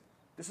this is.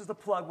 This is the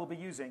plug we'll be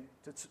using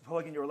to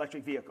plug in your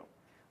electric vehicle.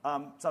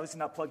 It's obviously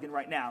not plugged in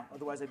right now,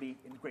 otherwise I'd be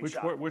in great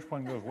shape. Which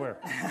one goes where?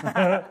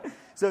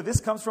 So this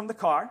comes from the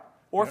car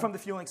or from the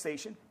fueling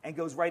station and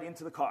goes right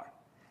into the car.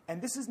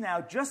 And this is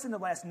now, just in the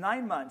last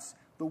 9 months,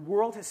 the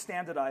world has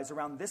standardized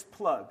around this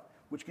plug,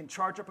 which can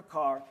charge up a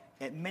car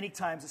at many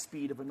times the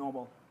speed of a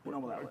normal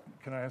outlet.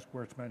 Can I ask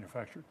where it's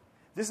manufactured?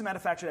 This is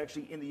manufactured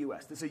actually in the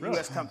U.S. This is a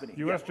U.S. company.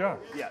 U.S. job.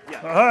 Yeah.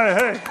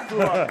 Hey.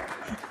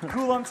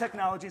 Kellog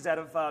Technologies out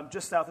of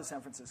just south of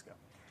San Francisco.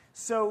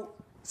 So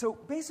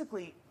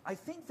basically, I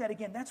think that,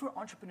 again, that's where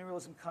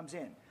entrepreneurialism comes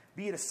in.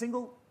 Be it a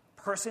single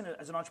person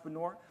as an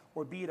entrepreneur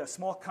or be it a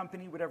small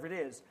company, whatever it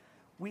is,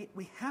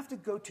 we have to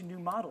go to new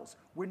models.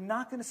 We're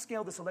not going to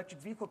scale this electric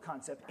vehicle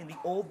concept in the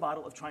old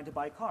model of trying to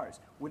buy cars.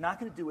 We're not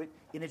going to do it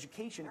in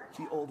education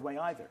the old way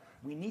either.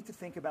 We need to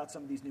think about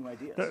some of these new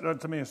ideas.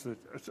 To me,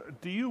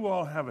 do you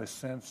all have a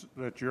sense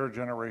that your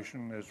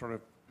generation is sort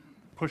of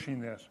pushing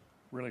this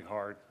really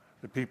hard?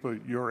 The people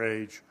your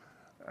age,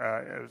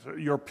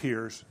 your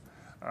peers.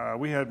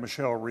 We had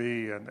Michelle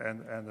Rhee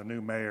and the new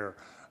mayor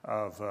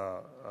of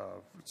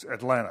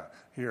Atlanta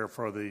here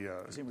for the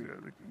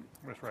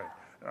that's right.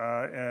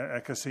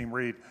 And Kasim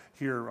Reed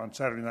here on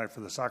Saturday night for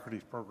the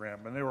Socrates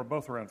program, and they were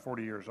both around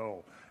 40 years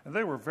old. And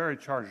they were very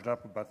charged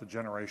up about the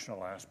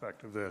generational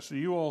aspect of this. Do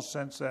you all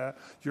sense that?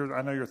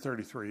 I know you're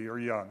 33, you're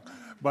young,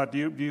 but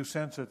do you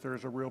sense that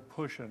there's a real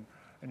push in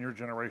your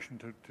generation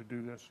to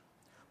do this?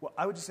 Well,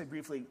 I would just say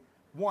briefly,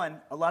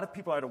 one, a lot of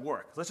people are out of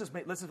work. Let's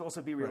just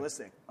also be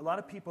realistic. Right. A lot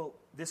of people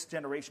this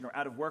generation are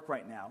out of work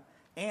right now,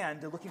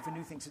 and they're looking for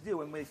new things to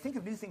do. And when they think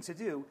of new things to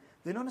do,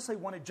 they don't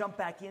necessarily want to jump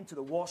back into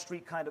the Wall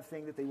Street kind of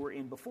thing that they were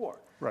in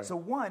before. Right. So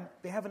one,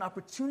 they have an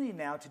opportunity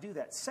now to do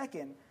that.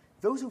 Second,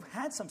 those who've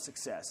had some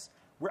success,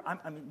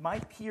 my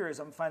peers,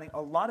 I'm finding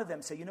a lot of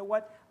them say, you know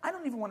what, I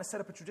don't even want to set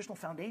up a traditional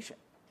foundation.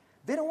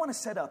 They don't want to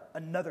set up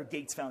another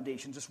Gates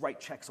Foundation, just write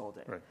checks all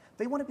day. Right.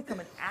 They want to become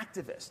an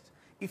activist.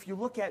 If you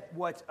look at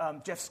what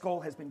Jeff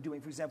Skoll has been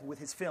doing, for example, with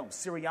his films,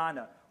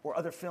 Syriana, or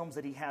other films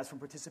that he has from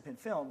Participant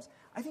Films,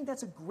 I think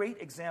that's a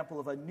great example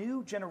of a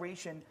new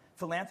generation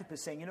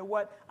philanthropist saying, you know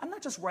what, I'm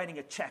not just writing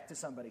a check to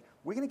somebody.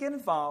 We're going to get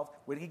involved.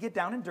 We're going to get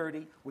down and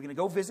dirty. We're going to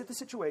go visit the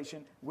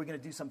situation. We're going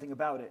to do something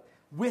about it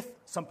with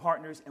some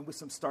partners and with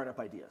some startup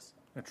ideas.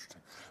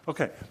 Interesting.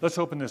 Okay, let's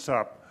open this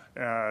up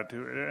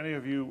to any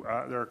of you.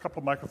 There are a couple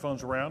of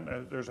microphones around.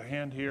 There's a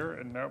hand here,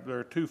 and there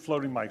are 2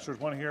 floating mics. There's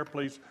one here,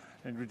 please.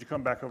 And would you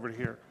come back over to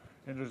here?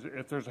 And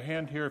if there's a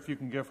hand here, if you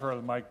can give her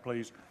the mic,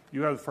 please.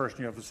 You have the first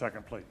and you have the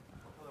second, please.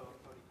 Hello, I'm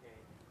Tony Kane.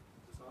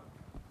 Is this on?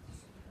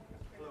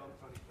 Hello, I'm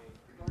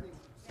Tony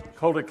Kane.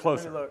 Hold it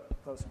closer.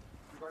 Closer.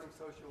 Regarding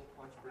social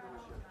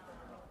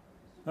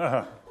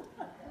entrepreneurship.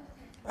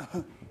 I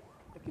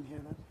can hear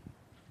that.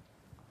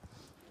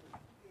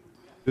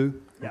 Who?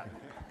 Yeah.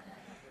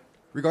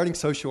 Regarding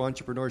social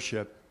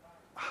entrepreneurship,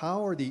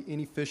 how are the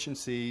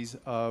inefficiencies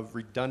of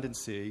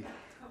redundancy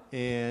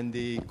and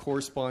the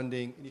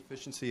corresponding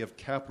inefficiency of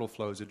capital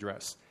flows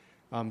addressed?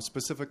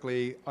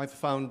 Specifically, I've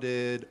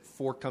founded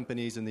 4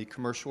 companies in the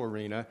commercial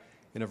arena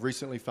and have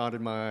recently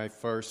founded my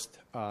first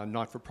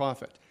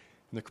not-for-profit.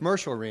 In the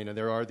commercial arena,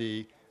 there are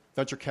the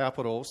venture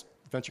capitalists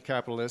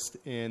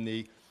and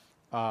the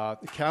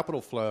the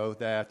capital flow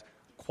that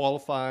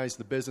qualifies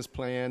the business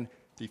plan,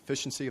 the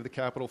efficiency of the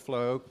capital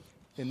flow,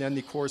 and then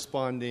the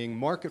corresponding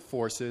market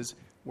forces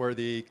where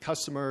the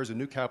customers and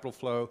new capital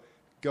flow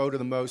go to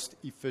the most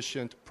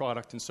efficient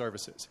product and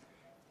services.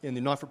 In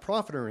the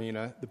not-for-profit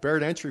arena, the barrier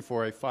to entry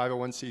for a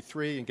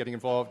 501c3 and getting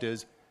involved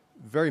is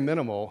very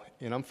minimal,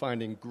 and I'm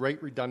finding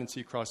great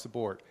redundancy across the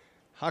board.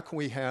 How can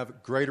we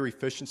have greater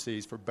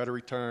efficiencies for better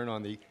return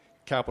on the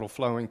capital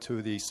flowing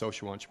to the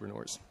social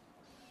entrepreneurs?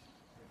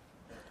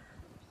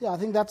 Yeah, I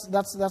think that's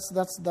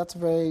a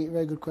very,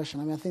 very good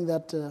question. I mean, I think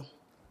that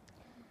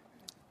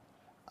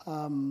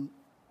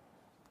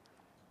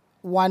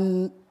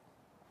one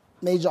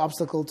major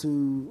obstacle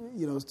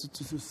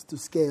to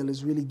scale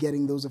is really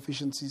getting those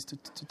efficiencies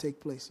to take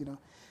place.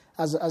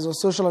 As a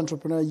social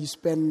entrepreneur, you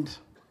spend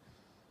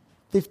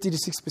 50 to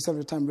 60% of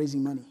your time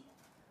raising money,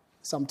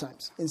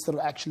 sometimes, instead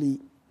of actually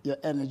your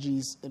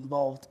energies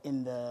involved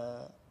in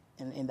the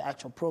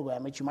actual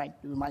program, which you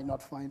might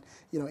not find.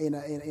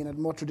 In a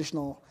more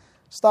traditional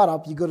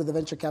startup, you go to the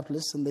venture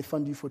capitalists and they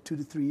fund you for 2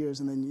 to 3 years,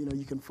 and then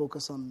you can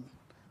focus on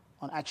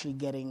actually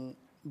getting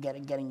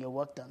your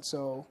work done.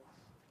 So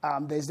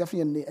there's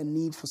definitely a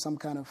need for some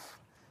kind of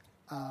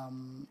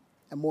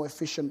a more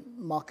efficient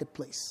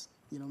marketplace.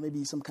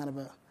 Maybe some kind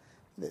of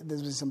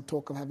there's been some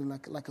talk of having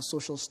like a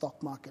social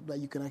stock market where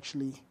you can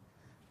actually,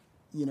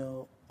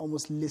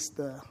 almost list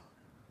a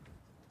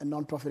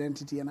non-profit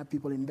entity and have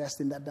people invest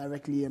in that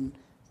directly, and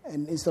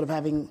instead of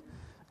having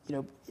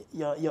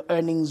your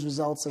earnings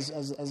results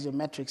as your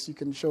metrics, you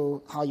can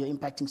show how you're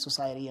impacting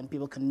society, and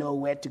people can know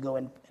where to go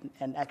and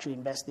actually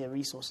invest their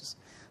resources.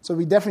 So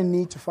we definitely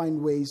need to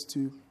find ways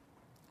to,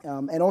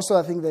 and also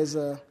I think there's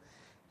the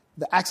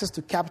access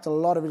to capital.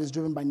 A lot of it is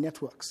driven by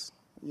networks,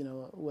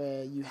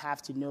 where you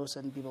have to know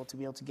certain people to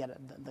be able to get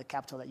the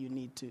capital that you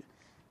need to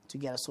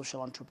get a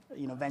social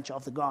venture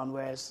off the ground.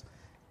 Whereas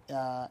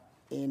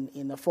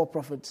in a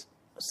for-profit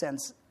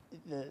sense,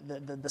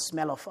 the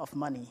smell of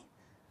money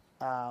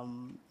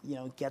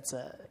gets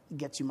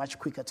you much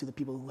quicker to the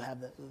people who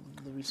have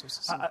the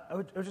resources. I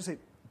would just say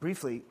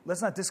briefly,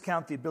 let's not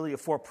discount the ability of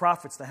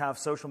for-profits to have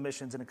social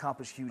missions and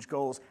accomplish huge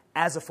goals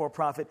as a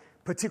for-profit,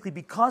 particularly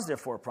because they're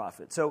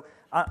for-profit. So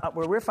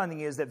what we're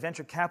finding is that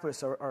venture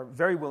capitalists are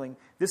very willing.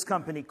 This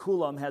company,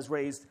 Kellog, has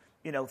raised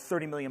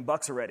 $30 million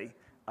already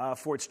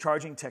for its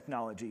charging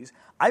technologies.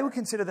 I would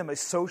consider them a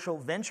social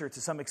venture to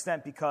some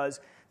extent because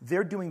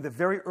they're doing the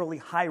very early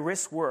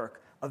high-risk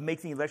work of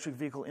making the electric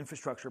vehicle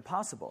infrastructure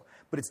possible.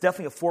 But it's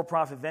definitely a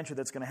for-profit venture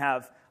that's going to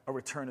have a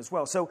return as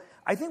well. So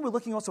I think we're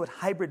looking also at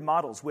hybrid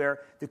models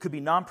where there could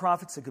be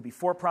nonprofits, there could be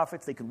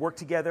for-profits, they could work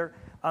together.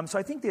 So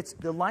I think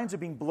the lines are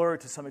being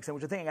blurred to some extent,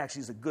 which I think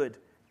actually is a good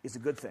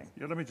thing.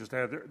 Yeah, let me just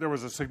add, there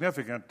was a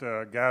significant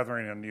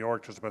gathering in New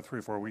York just about 3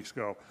 or 4 weeks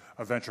ago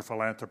of venture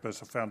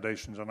philanthropists, of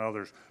foundations, and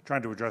others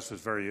trying to address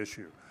this very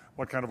issue.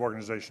 What kind of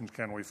organizations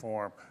can we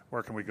form?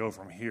 Where can we go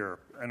from here?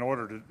 In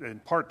order to, in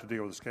part, to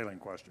deal with the scaling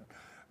question,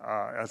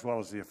 as well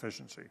as the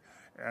efficiency.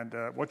 And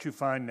what you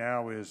find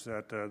now is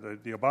that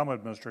the Obama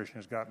administration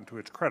has gotten to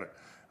its credit,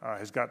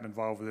 has gotten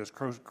involved with this,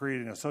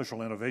 creating a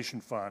social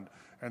innovation fund,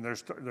 and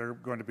they're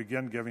going to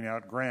begin giving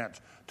out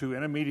grants to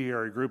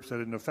intermediary groups that,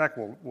 in effect,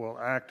 will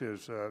act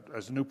as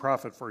a new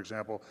profit. For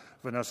example,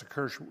 Vanessa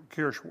Kirsch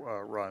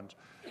runs.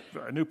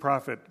 A new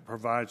profit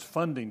provides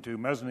funding to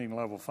mezzanine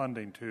level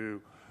funding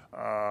to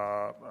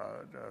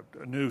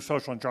new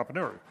social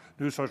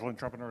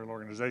entrepreneurial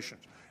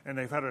organizations. And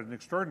they've had an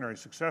extraordinary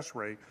success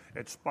rate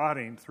at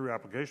spotting through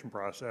application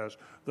process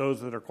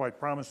those that are quite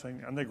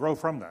promising, and they grow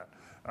from that.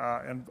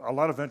 And a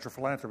lot of venture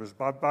philanthropists,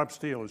 Bob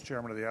Steele, as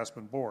chairman of the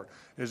Aspen board,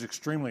 is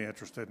extremely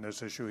interested in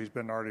this issue. He's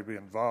been already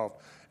involved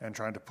in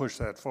trying to push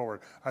that forward.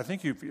 I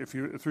think if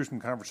you through some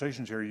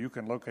conversations here, you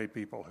can locate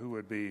people who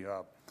would be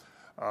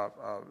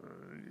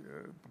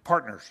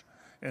partners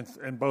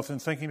in both in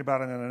thinking about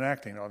it and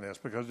enacting on this,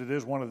 because it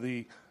is one of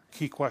the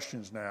key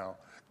questions now,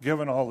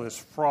 given all this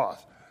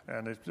froth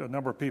and it's a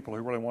number of people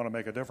who really want to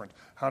make a difference.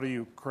 How do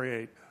you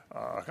create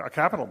a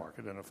capital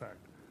market, in effect,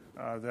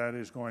 that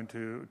is going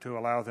to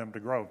allow them to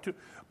grow?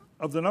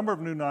 Of the number of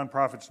new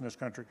nonprofits in this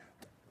country,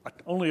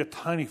 only a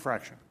tiny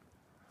fraction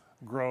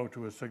grow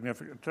to a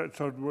significant,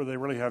 so where they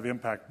really have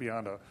impact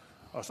beyond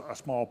a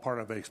small part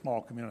of a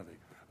small community.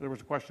 There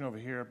was a question over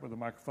here with the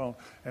microphone,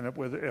 and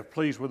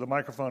please, with the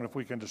microphone, if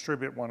we can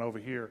distribute one over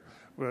here.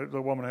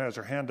 The woman has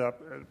her hand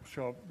up.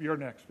 You're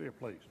next,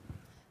 please.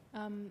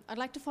 I'd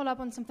like to follow up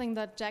on something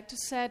that Jack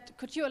just said.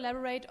 Could you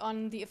elaborate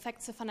on the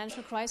effects the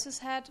financial crisis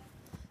had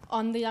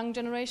on the young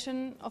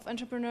generation of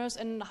entrepreneurs,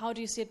 and how do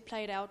you see it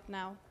played out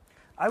now?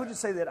 I would just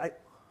say that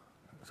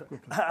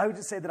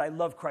I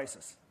love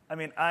crisis. I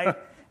mean,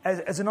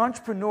 as an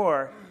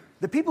entrepreneur,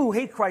 the people who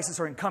hate crisis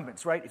are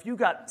incumbents, right? If you've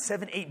got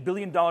 $7-8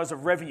 billion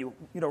of revenue,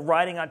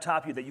 riding on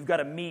top of you that you've got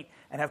to meet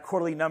and have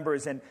quarterly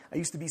numbers, and I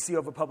used to be CEO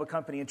of a public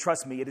company, and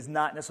trust me, it is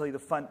not necessarily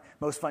the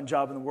most fun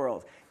job in the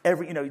world.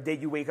 every day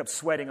you wake up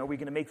sweating. Are we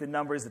going to make the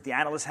numbers that the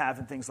analysts have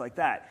and things like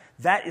that?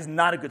 That is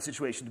not a good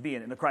situation to be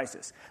in a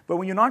crisis. But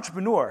when you're an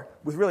entrepreneur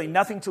with really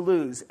nothing to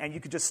lose and you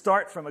could just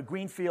start from a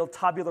greenfield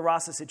tabula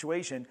rasa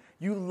situation,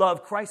 you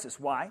love crisis.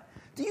 Why?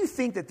 Do you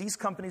think that these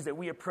companies that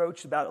we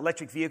approached about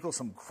electric vehicles,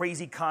 some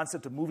crazy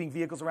concept of moving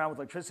vehicles around with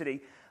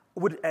electricity,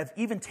 would have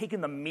even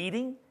taken the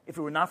meeting if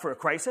it were not for a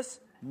crisis?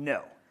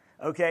 No.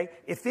 Okay?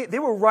 If they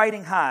were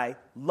riding high,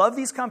 love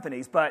these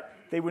companies, but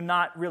they would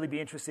not really be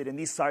interested in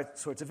these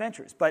sorts of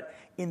ventures. But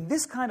in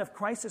this kind of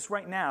crisis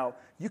right now,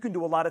 you can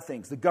do a lot of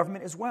things. The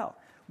government as well.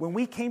 When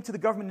we came to the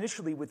government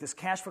initially with this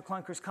cash for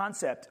clunkers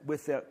concept,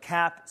 with the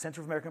CAP,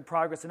 Center for American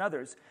Progress, and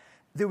others,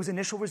 there was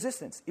initial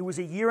resistance. It was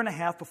a year and a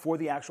half before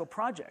the actual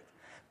project.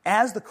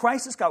 As the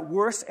crisis got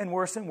worse and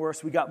worse and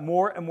worse, we got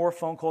more and more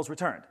phone calls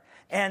returned.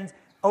 And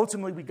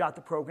ultimately, we got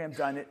the program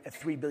done at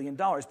 $3 billion.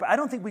 But I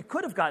don't think we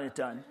could have gotten it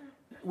done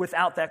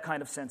without that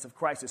kind of sense of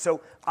crisis.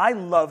 So I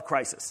love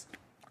crisis,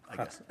 I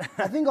guess.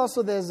 I think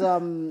also there's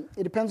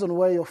it depends on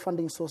where your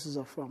funding sources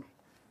are from.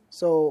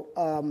 So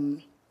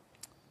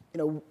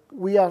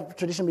we are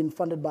traditionally been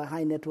funded by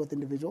high net worth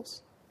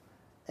individuals,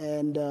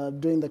 and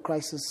during the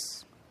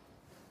crisis,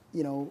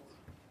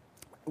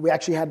 we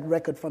actually had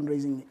record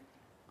fundraising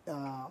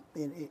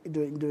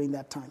during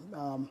that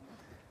time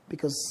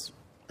because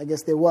I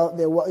guess if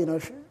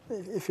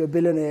you're a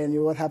billionaire and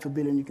you're worth $500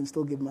 million, you can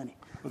still give money.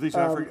 Are these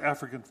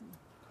African?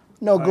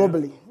 No,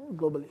 globally.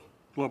 Globally.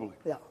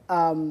 Yeah,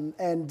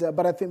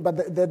 but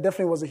there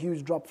definitely was a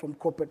huge drop from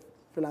corporate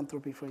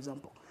philanthropy, for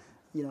example.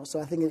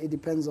 So I think it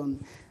depends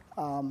on,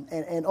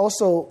 and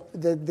also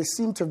there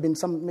seemed to have been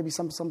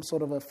some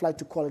sort of a flight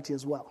to quality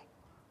as well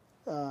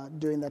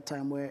during that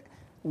time, where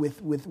with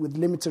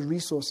limited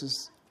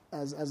resources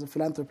as a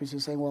philanthropist,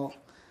 you're saying, well,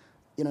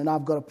 now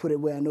I've got to put it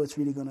where I know it's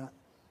really gonna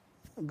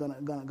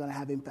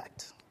have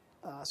impact.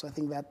 So I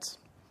think that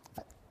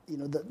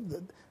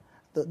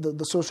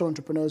the social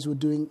entrepreneurs who are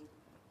doing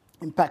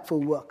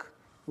impactful work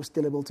were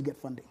still able to get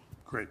funding.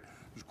 Great.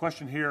 There's a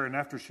question here, and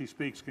after she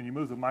speaks, can you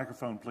move the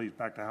microphone, please,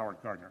 back to Howard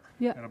Gardner?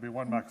 Yeah. And there'll be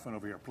one microphone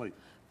over here, please.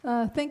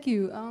 Thank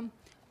you.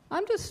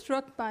 I'm just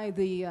struck by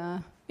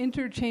the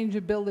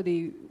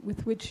interchangeability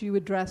with which you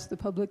address the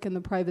public and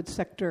the private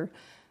sector.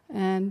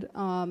 And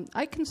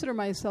I consider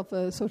myself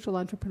a social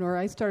entrepreneur.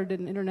 I started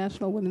an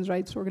international women's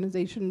rights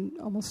organization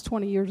almost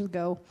 20 years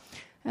ago,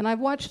 and I've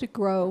watched it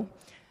grow.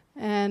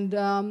 And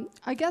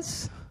I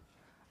guess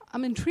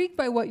I'm intrigued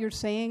by what you're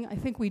saying. I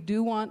think we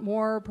do want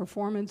more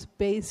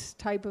performance-based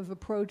type of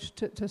approach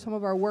to some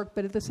of our work.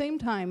 But at the same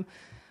time,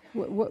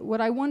 what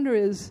I wonder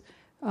is,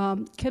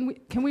 can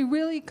we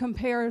really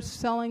compare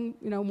selling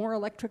more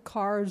electric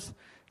cars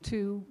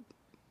to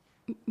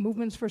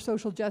movements for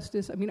social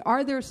justice? I mean,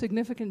 are there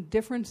significant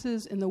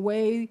differences in the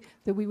way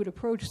that we would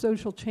approach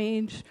social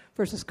change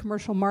versus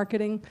commercial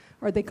marketing?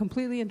 Are they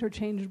completely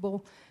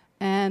interchangeable?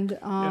 And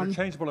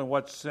interchangeable in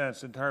what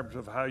sense? In terms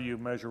of how you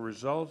measure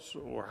results,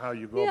 or how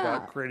you go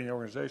about creating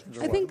organizations?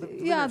 Or I think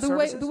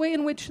the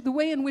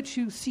way in which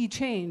you see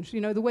change,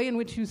 the way in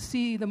which you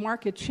see the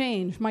market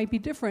change might be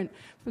different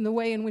from the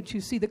way in which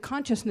you see the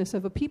consciousness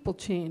of a people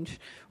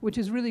change, which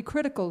is really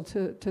critical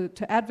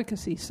to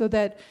advocacy. So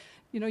that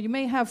you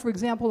may have, for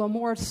example, a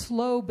more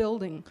slow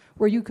building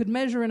where you could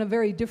measure in a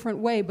very different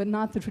way, but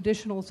not the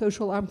traditional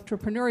social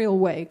entrepreneurial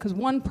way, because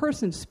one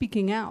person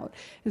speaking out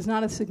is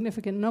not a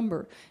significant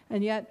number.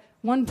 And yet,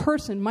 one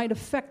person might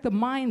affect the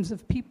minds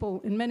of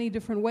people in many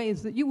different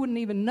ways that you wouldn't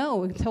even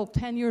know until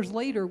 10 years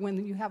later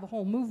when you have a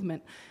whole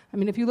movement. I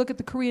mean, if you look at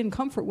the Korean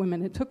comfort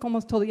women, it took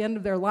almost till the end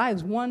of their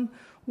lives. One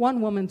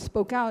woman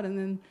spoke out, and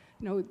then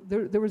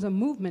there was a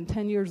movement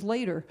 10 years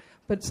later.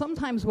 But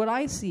sometimes what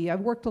I see,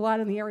 I've worked a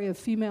lot in the area of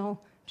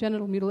female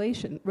genital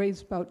mutilation,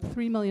 raised about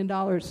 $3 million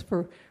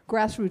for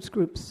grassroots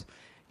groups.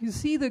 You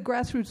see the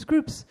grassroots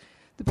groups,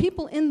 the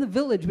people in the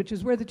village, which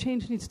is where the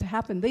change needs to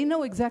happen, they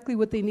know exactly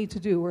what they need to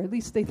do, or at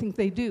least they think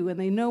they do, and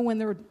they know when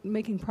they're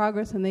making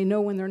progress and they know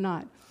when they're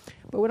not.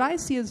 But what I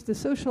see is the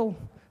social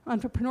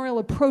entrepreneurial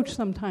approach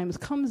sometimes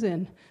comes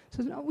in,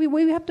 says, no,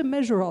 we have to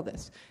measure all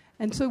this.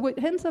 And so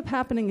what ends up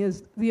happening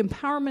is the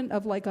empowerment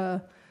of like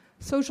a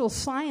social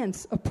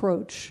science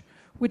approach,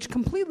 which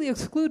completely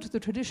excludes the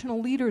traditional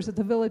leaders at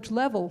the village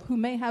level who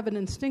may have an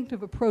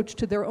instinctive approach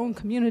to their own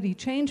community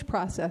change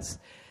process,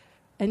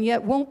 and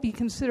yet won't be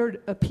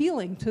considered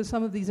appealing to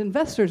some of these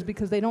investors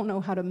because they don't know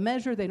how to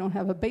measure, they don't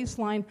have a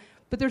baseline,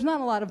 but there's not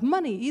a lot of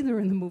money either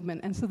in the movement,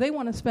 and so they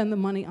want to spend the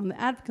money on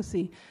the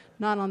advocacy,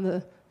 not on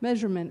the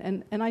measurement.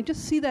 And I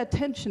just see that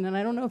tension, and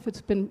I don't know if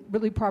it's been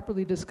really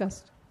properly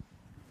discussed.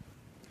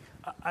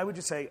 I would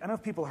just say, I don't know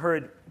if people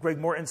heard Greg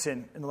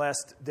Mortensen in the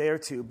last day or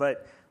two,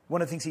 but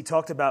one of the things he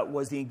talked about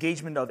was the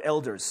engagement of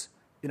elders,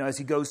 as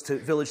he goes to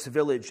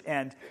village.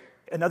 And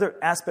another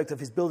aspect of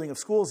his building of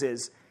schools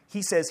is,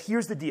 he says,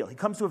 here's the deal. He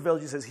comes to a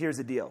village and says, here's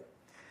the deal.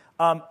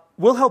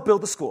 We'll help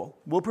build the school.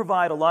 We'll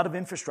provide a lot of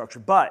infrastructure,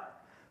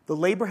 but the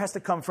labor has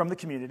to come from the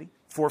community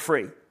for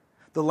free.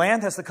 The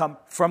land has to come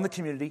from the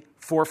community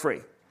for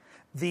free.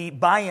 The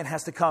buy-in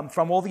has to come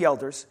from all the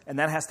elders, and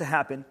that has to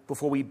happen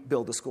before we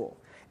build the school.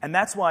 And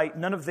that's why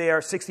none of their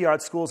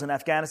 60-odd schools in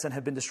Afghanistan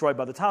have been destroyed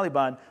by the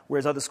Taliban,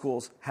 whereas other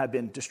schools have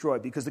been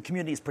destroyed because the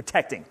community is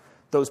protecting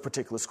those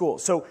particular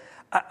schools. So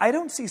I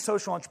don't see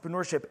social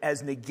entrepreneurship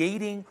as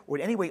negating or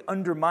in any way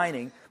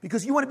undermining,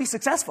 because you want to be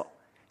successful.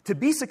 To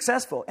be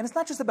successful, and it's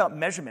not just about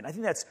measurement. I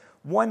think that's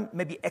one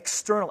maybe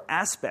external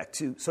aspect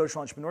to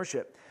social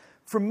entrepreneurship.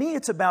 For me,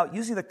 it's about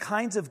using the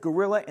kinds of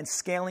guerrilla and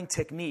scaling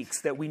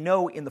techniques that we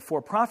know in the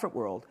for-profit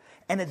world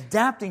and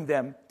adapting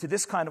them to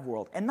this kind of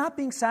world, and not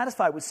being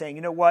satisfied with saying,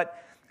 you know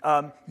what,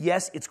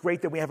 yes, it's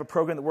great that we have a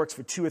program that works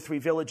for 2 or 3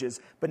 villages,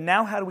 but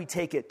now how do we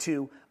take it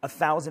to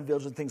 1,000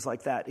 villages and things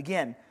like that?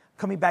 Again,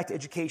 coming back to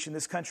education in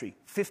this country,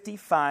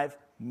 55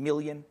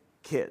 million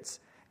kids.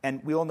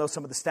 And we all know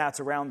some of the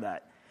stats around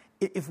that.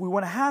 If we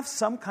want to have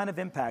some kind of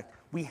impact,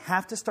 we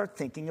have to start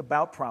thinking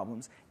about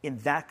problems in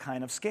that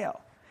kind of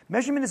scale.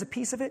 Measurement is a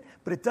piece of it,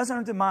 but it doesn't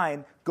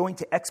undermine going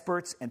to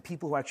experts and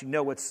people who actually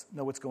know what's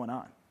going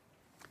on.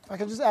 If I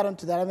can just add on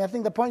to that, I mean, I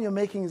think the point you're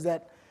making is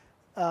that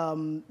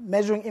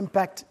measuring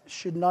impact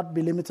should not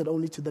be limited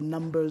only to the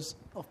numbers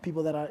of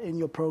people that are in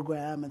your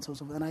program and so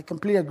forth. And I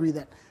completely agree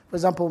that, for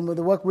example, with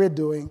the work we're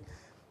doing,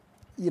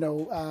 we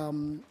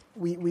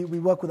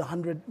work with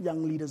 100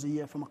 young leaders a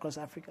year from across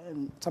Africa.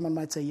 And someone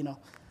might say,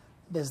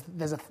 there's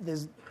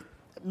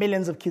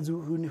millions of kids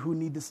who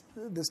need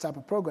this type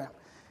of program.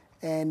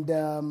 And,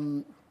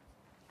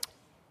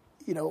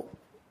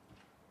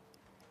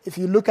 if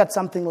you look at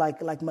something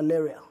like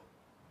malaria,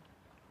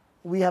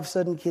 we have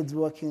certain kids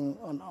working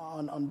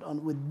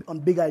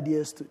on big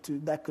ideas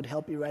that could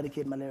help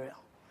eradicate malaria.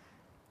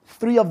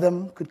 3 of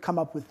them could come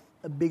up with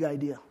a big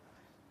idea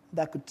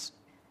that could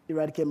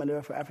eradicate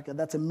malaria for Africa.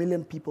 That's 1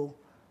 million people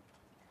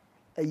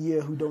a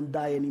year who don't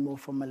die anymore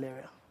from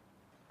malaria.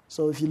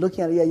 So if you're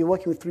looking at it, you're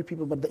working with 3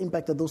 people, but the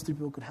impact that those 3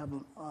 people could have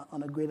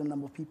on a greater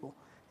number of people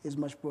is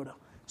much broader.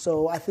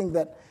 So I think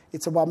that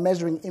it's about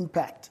measuring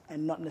impact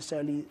and not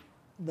necessarily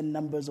the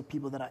numbers of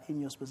people that are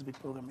in your specific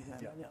program.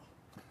 Yeah.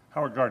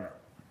 Howard Gardner.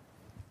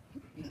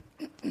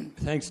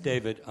 Thanks,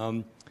 David.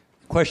 The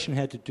question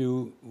had to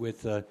do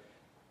with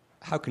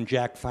how can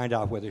Jack find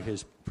out whether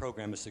his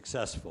program is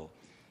successful?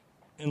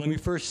 And let me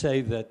first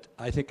say that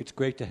I think it's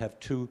great to have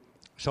 2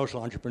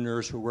 social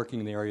entrepreneurs who are working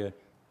in the area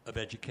of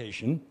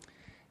education.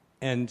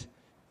 And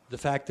the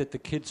fact that the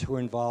kids who are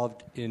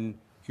involved in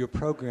your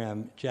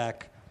program,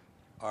 Jack,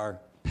 are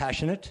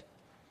passionate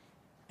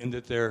and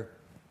that they're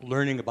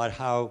learning about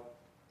how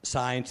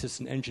scientists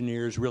and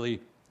engineers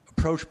really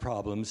approach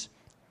problems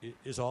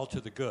is all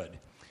to the good.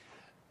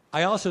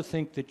 I also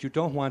think that you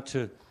don't want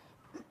to,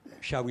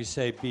 shall we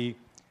say, be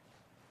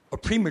a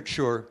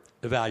premature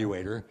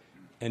evaluator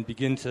and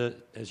begin to,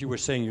 as you were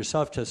saying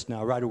yourself just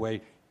now, right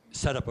away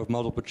set up a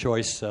multiple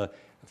choice,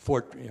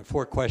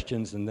 4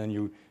 questions, and then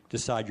you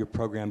decide your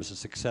program is a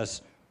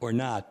success or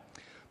not.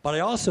 But I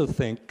also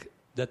think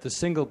that the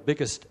single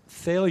biggest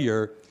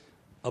failure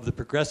of the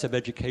progressive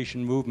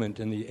education movement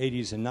in the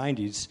 80s and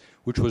 90s,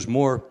 which was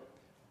more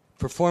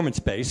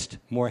performance-based,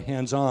 more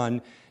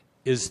hands-on,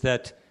 is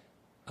that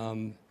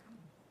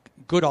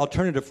good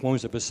alternative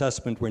forms of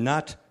assessment were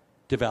not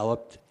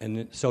developed,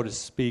 and so to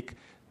speak,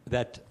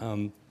 that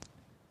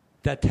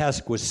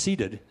task was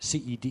ceded,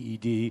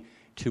 C-E-D-E-D,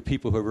 to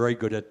people who are very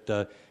good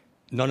at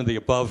none of the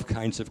above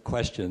kinds of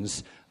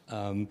questions,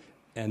 and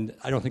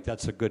I don't think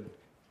that's a good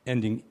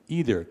ending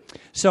either.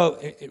 So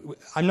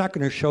I'm not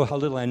going to show how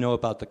little I know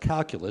about the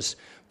calculus,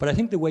 but I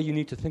think the way you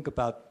need to think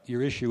about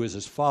your issue is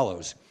as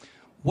follows.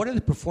 What are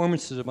the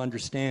performances of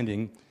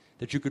understanding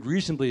that you could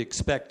reasonably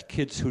expect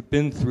kids who'd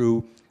been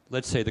through,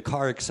 let's say, the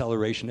car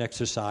acceleration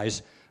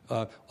exercise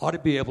ought to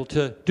be able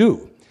to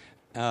do?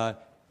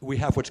 We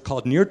have what's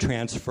called near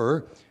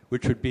transfer,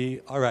 which would be,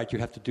 all right, you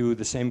have to do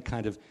the same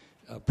kind of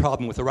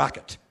problem with a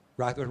rocket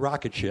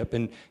ship,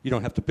 and you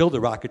don't have to build a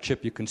rocket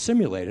ship, you can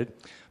simulate it.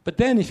 But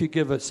then if you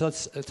give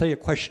let's tell you a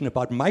question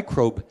about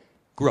microbe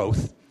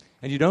growth,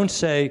 and you don't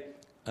say,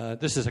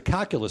 this is a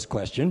calculus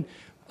question,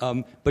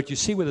 but you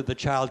see whether the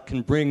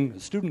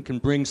student can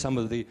bring some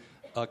of the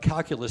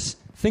calculus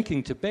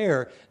thinking to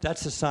bear,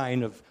 that's a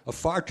sign of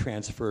far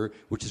transfer,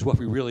 which is what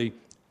we really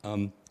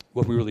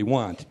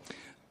want.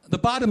 The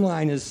bottom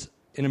line is,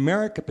 in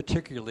America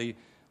particularly,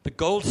 the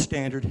gold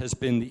standard has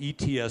been the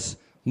ETS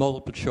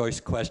multiple choice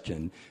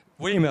question.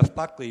 William F.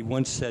 Buckley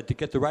once said, to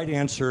get the right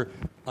answer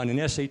on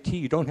an SAT,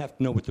 you don't have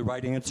to know what the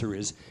right answer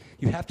is.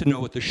 You have to know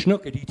what the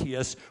schnook at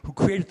ETS who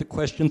created the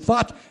question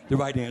thought the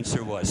right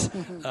answer was.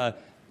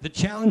 The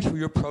challenge for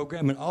your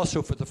program, and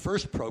also for the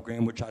first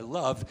program, which I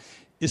love,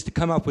 is to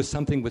come up with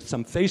something with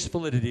some face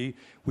validity,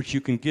 which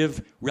you can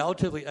give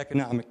relatively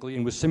economically,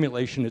 and with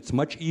simulation it's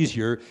much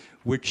easier,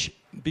 which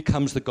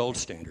becomes the gold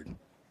standard.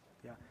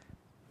 Yeah.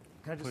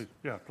 Can I just, please.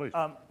 Yeah, please.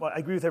 Well, I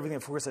agree with everything,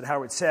 of course, that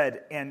Howard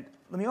said, and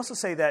let me also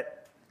say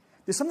that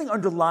there's something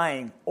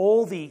underlying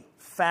all the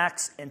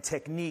facts and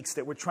techniques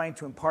that we're trying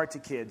to impart to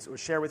kids or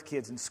share with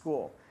kids in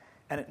school.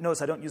 And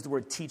notice I don't use the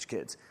word teach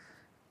kids.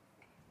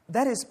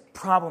 That is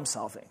problem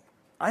solving.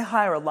 I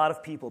hire a lot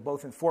of people,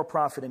 both in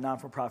for-profit and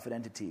non-for-profit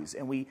entities,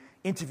 and we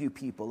interview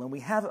people, and we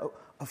have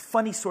a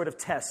funny sort of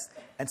test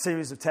and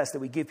series of tests that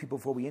we give people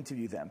before we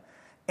interview them.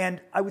 And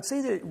I would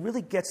say that it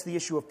really gets to the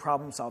issue of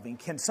problem solving.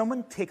 Can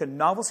someone take a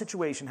novel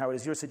situation, Howard,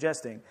 as you're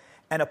suggesting,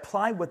 and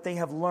apply what they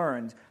have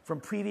learned from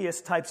previous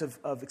types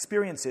of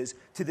experiences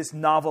to this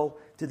novel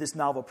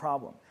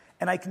problem?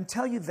 And I can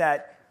tell you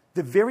that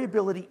the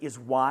variability is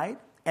wide,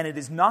 and it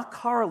is not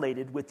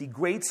correlated with the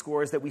grade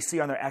scores that we see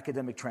on their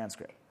academic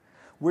transcript.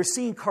 We're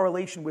seeing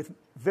correlation with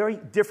very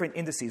different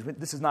indices.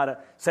 This is not a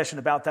session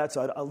about that,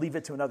 so I'll leave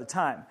it to another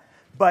time.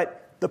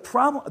 But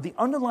the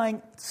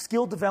underlying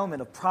skill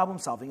development of problem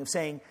solving, of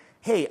saying,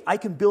 hey, I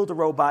can build a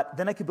robot,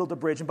 then I can build a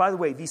bridge. And by the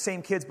way, these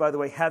same kids, by the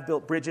way, have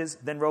built bridges,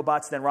 then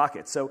robots, then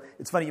rockets. So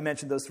it's funny you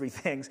mentioned those three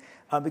things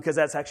because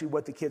that's actually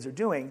what the kids are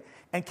doing.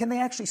 And can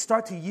they actually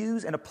start to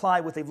use and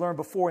apply what they've learned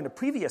before in a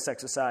previous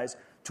exercise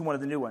to one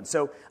of the new ones?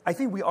 So I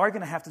think we are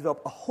going to have to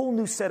develop a whole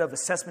new set of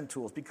assessment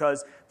tools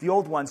because the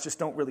old ones just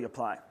don't really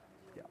apply.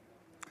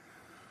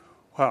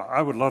 Well,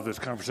 I would love this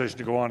conversation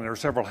to go on. There are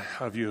several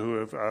of you who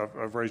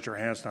have raised your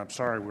hands, and I'm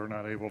sorry we're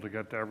not able to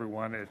get to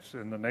everyone. It's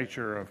in the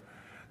nature of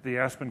the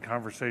Aspen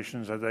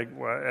conversations. I think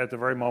at the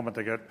very moment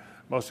they get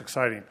most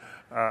exciting,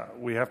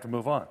 we have to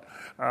move on.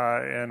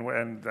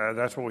 And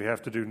that's what we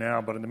have to do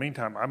now. But in the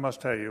meantime, I must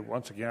tell you,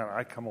 once again,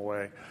 I come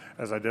away,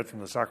 as I did from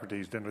the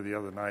Socrates dinner the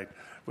other night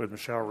with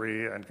Michelle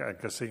Rhee and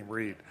Kasim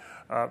Reed,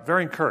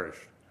 very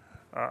encouraged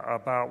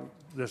about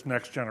this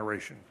next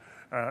generation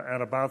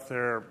and about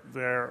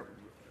their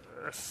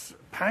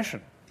passion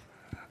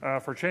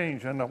for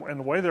change and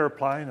the way they're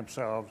applying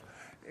themselves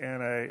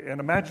in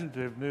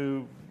imaginative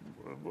new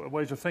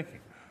ways of thinking.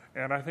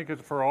 And I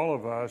think for all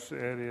of us,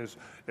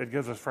 it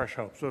gives us fresh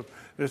hope. So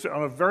this,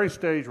 on a very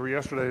stage where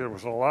yesterday there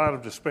was a lot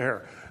of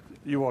despair,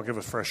 you all give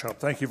us fresh hope.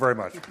 Thank you very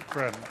much.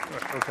 Fred,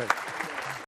 okay.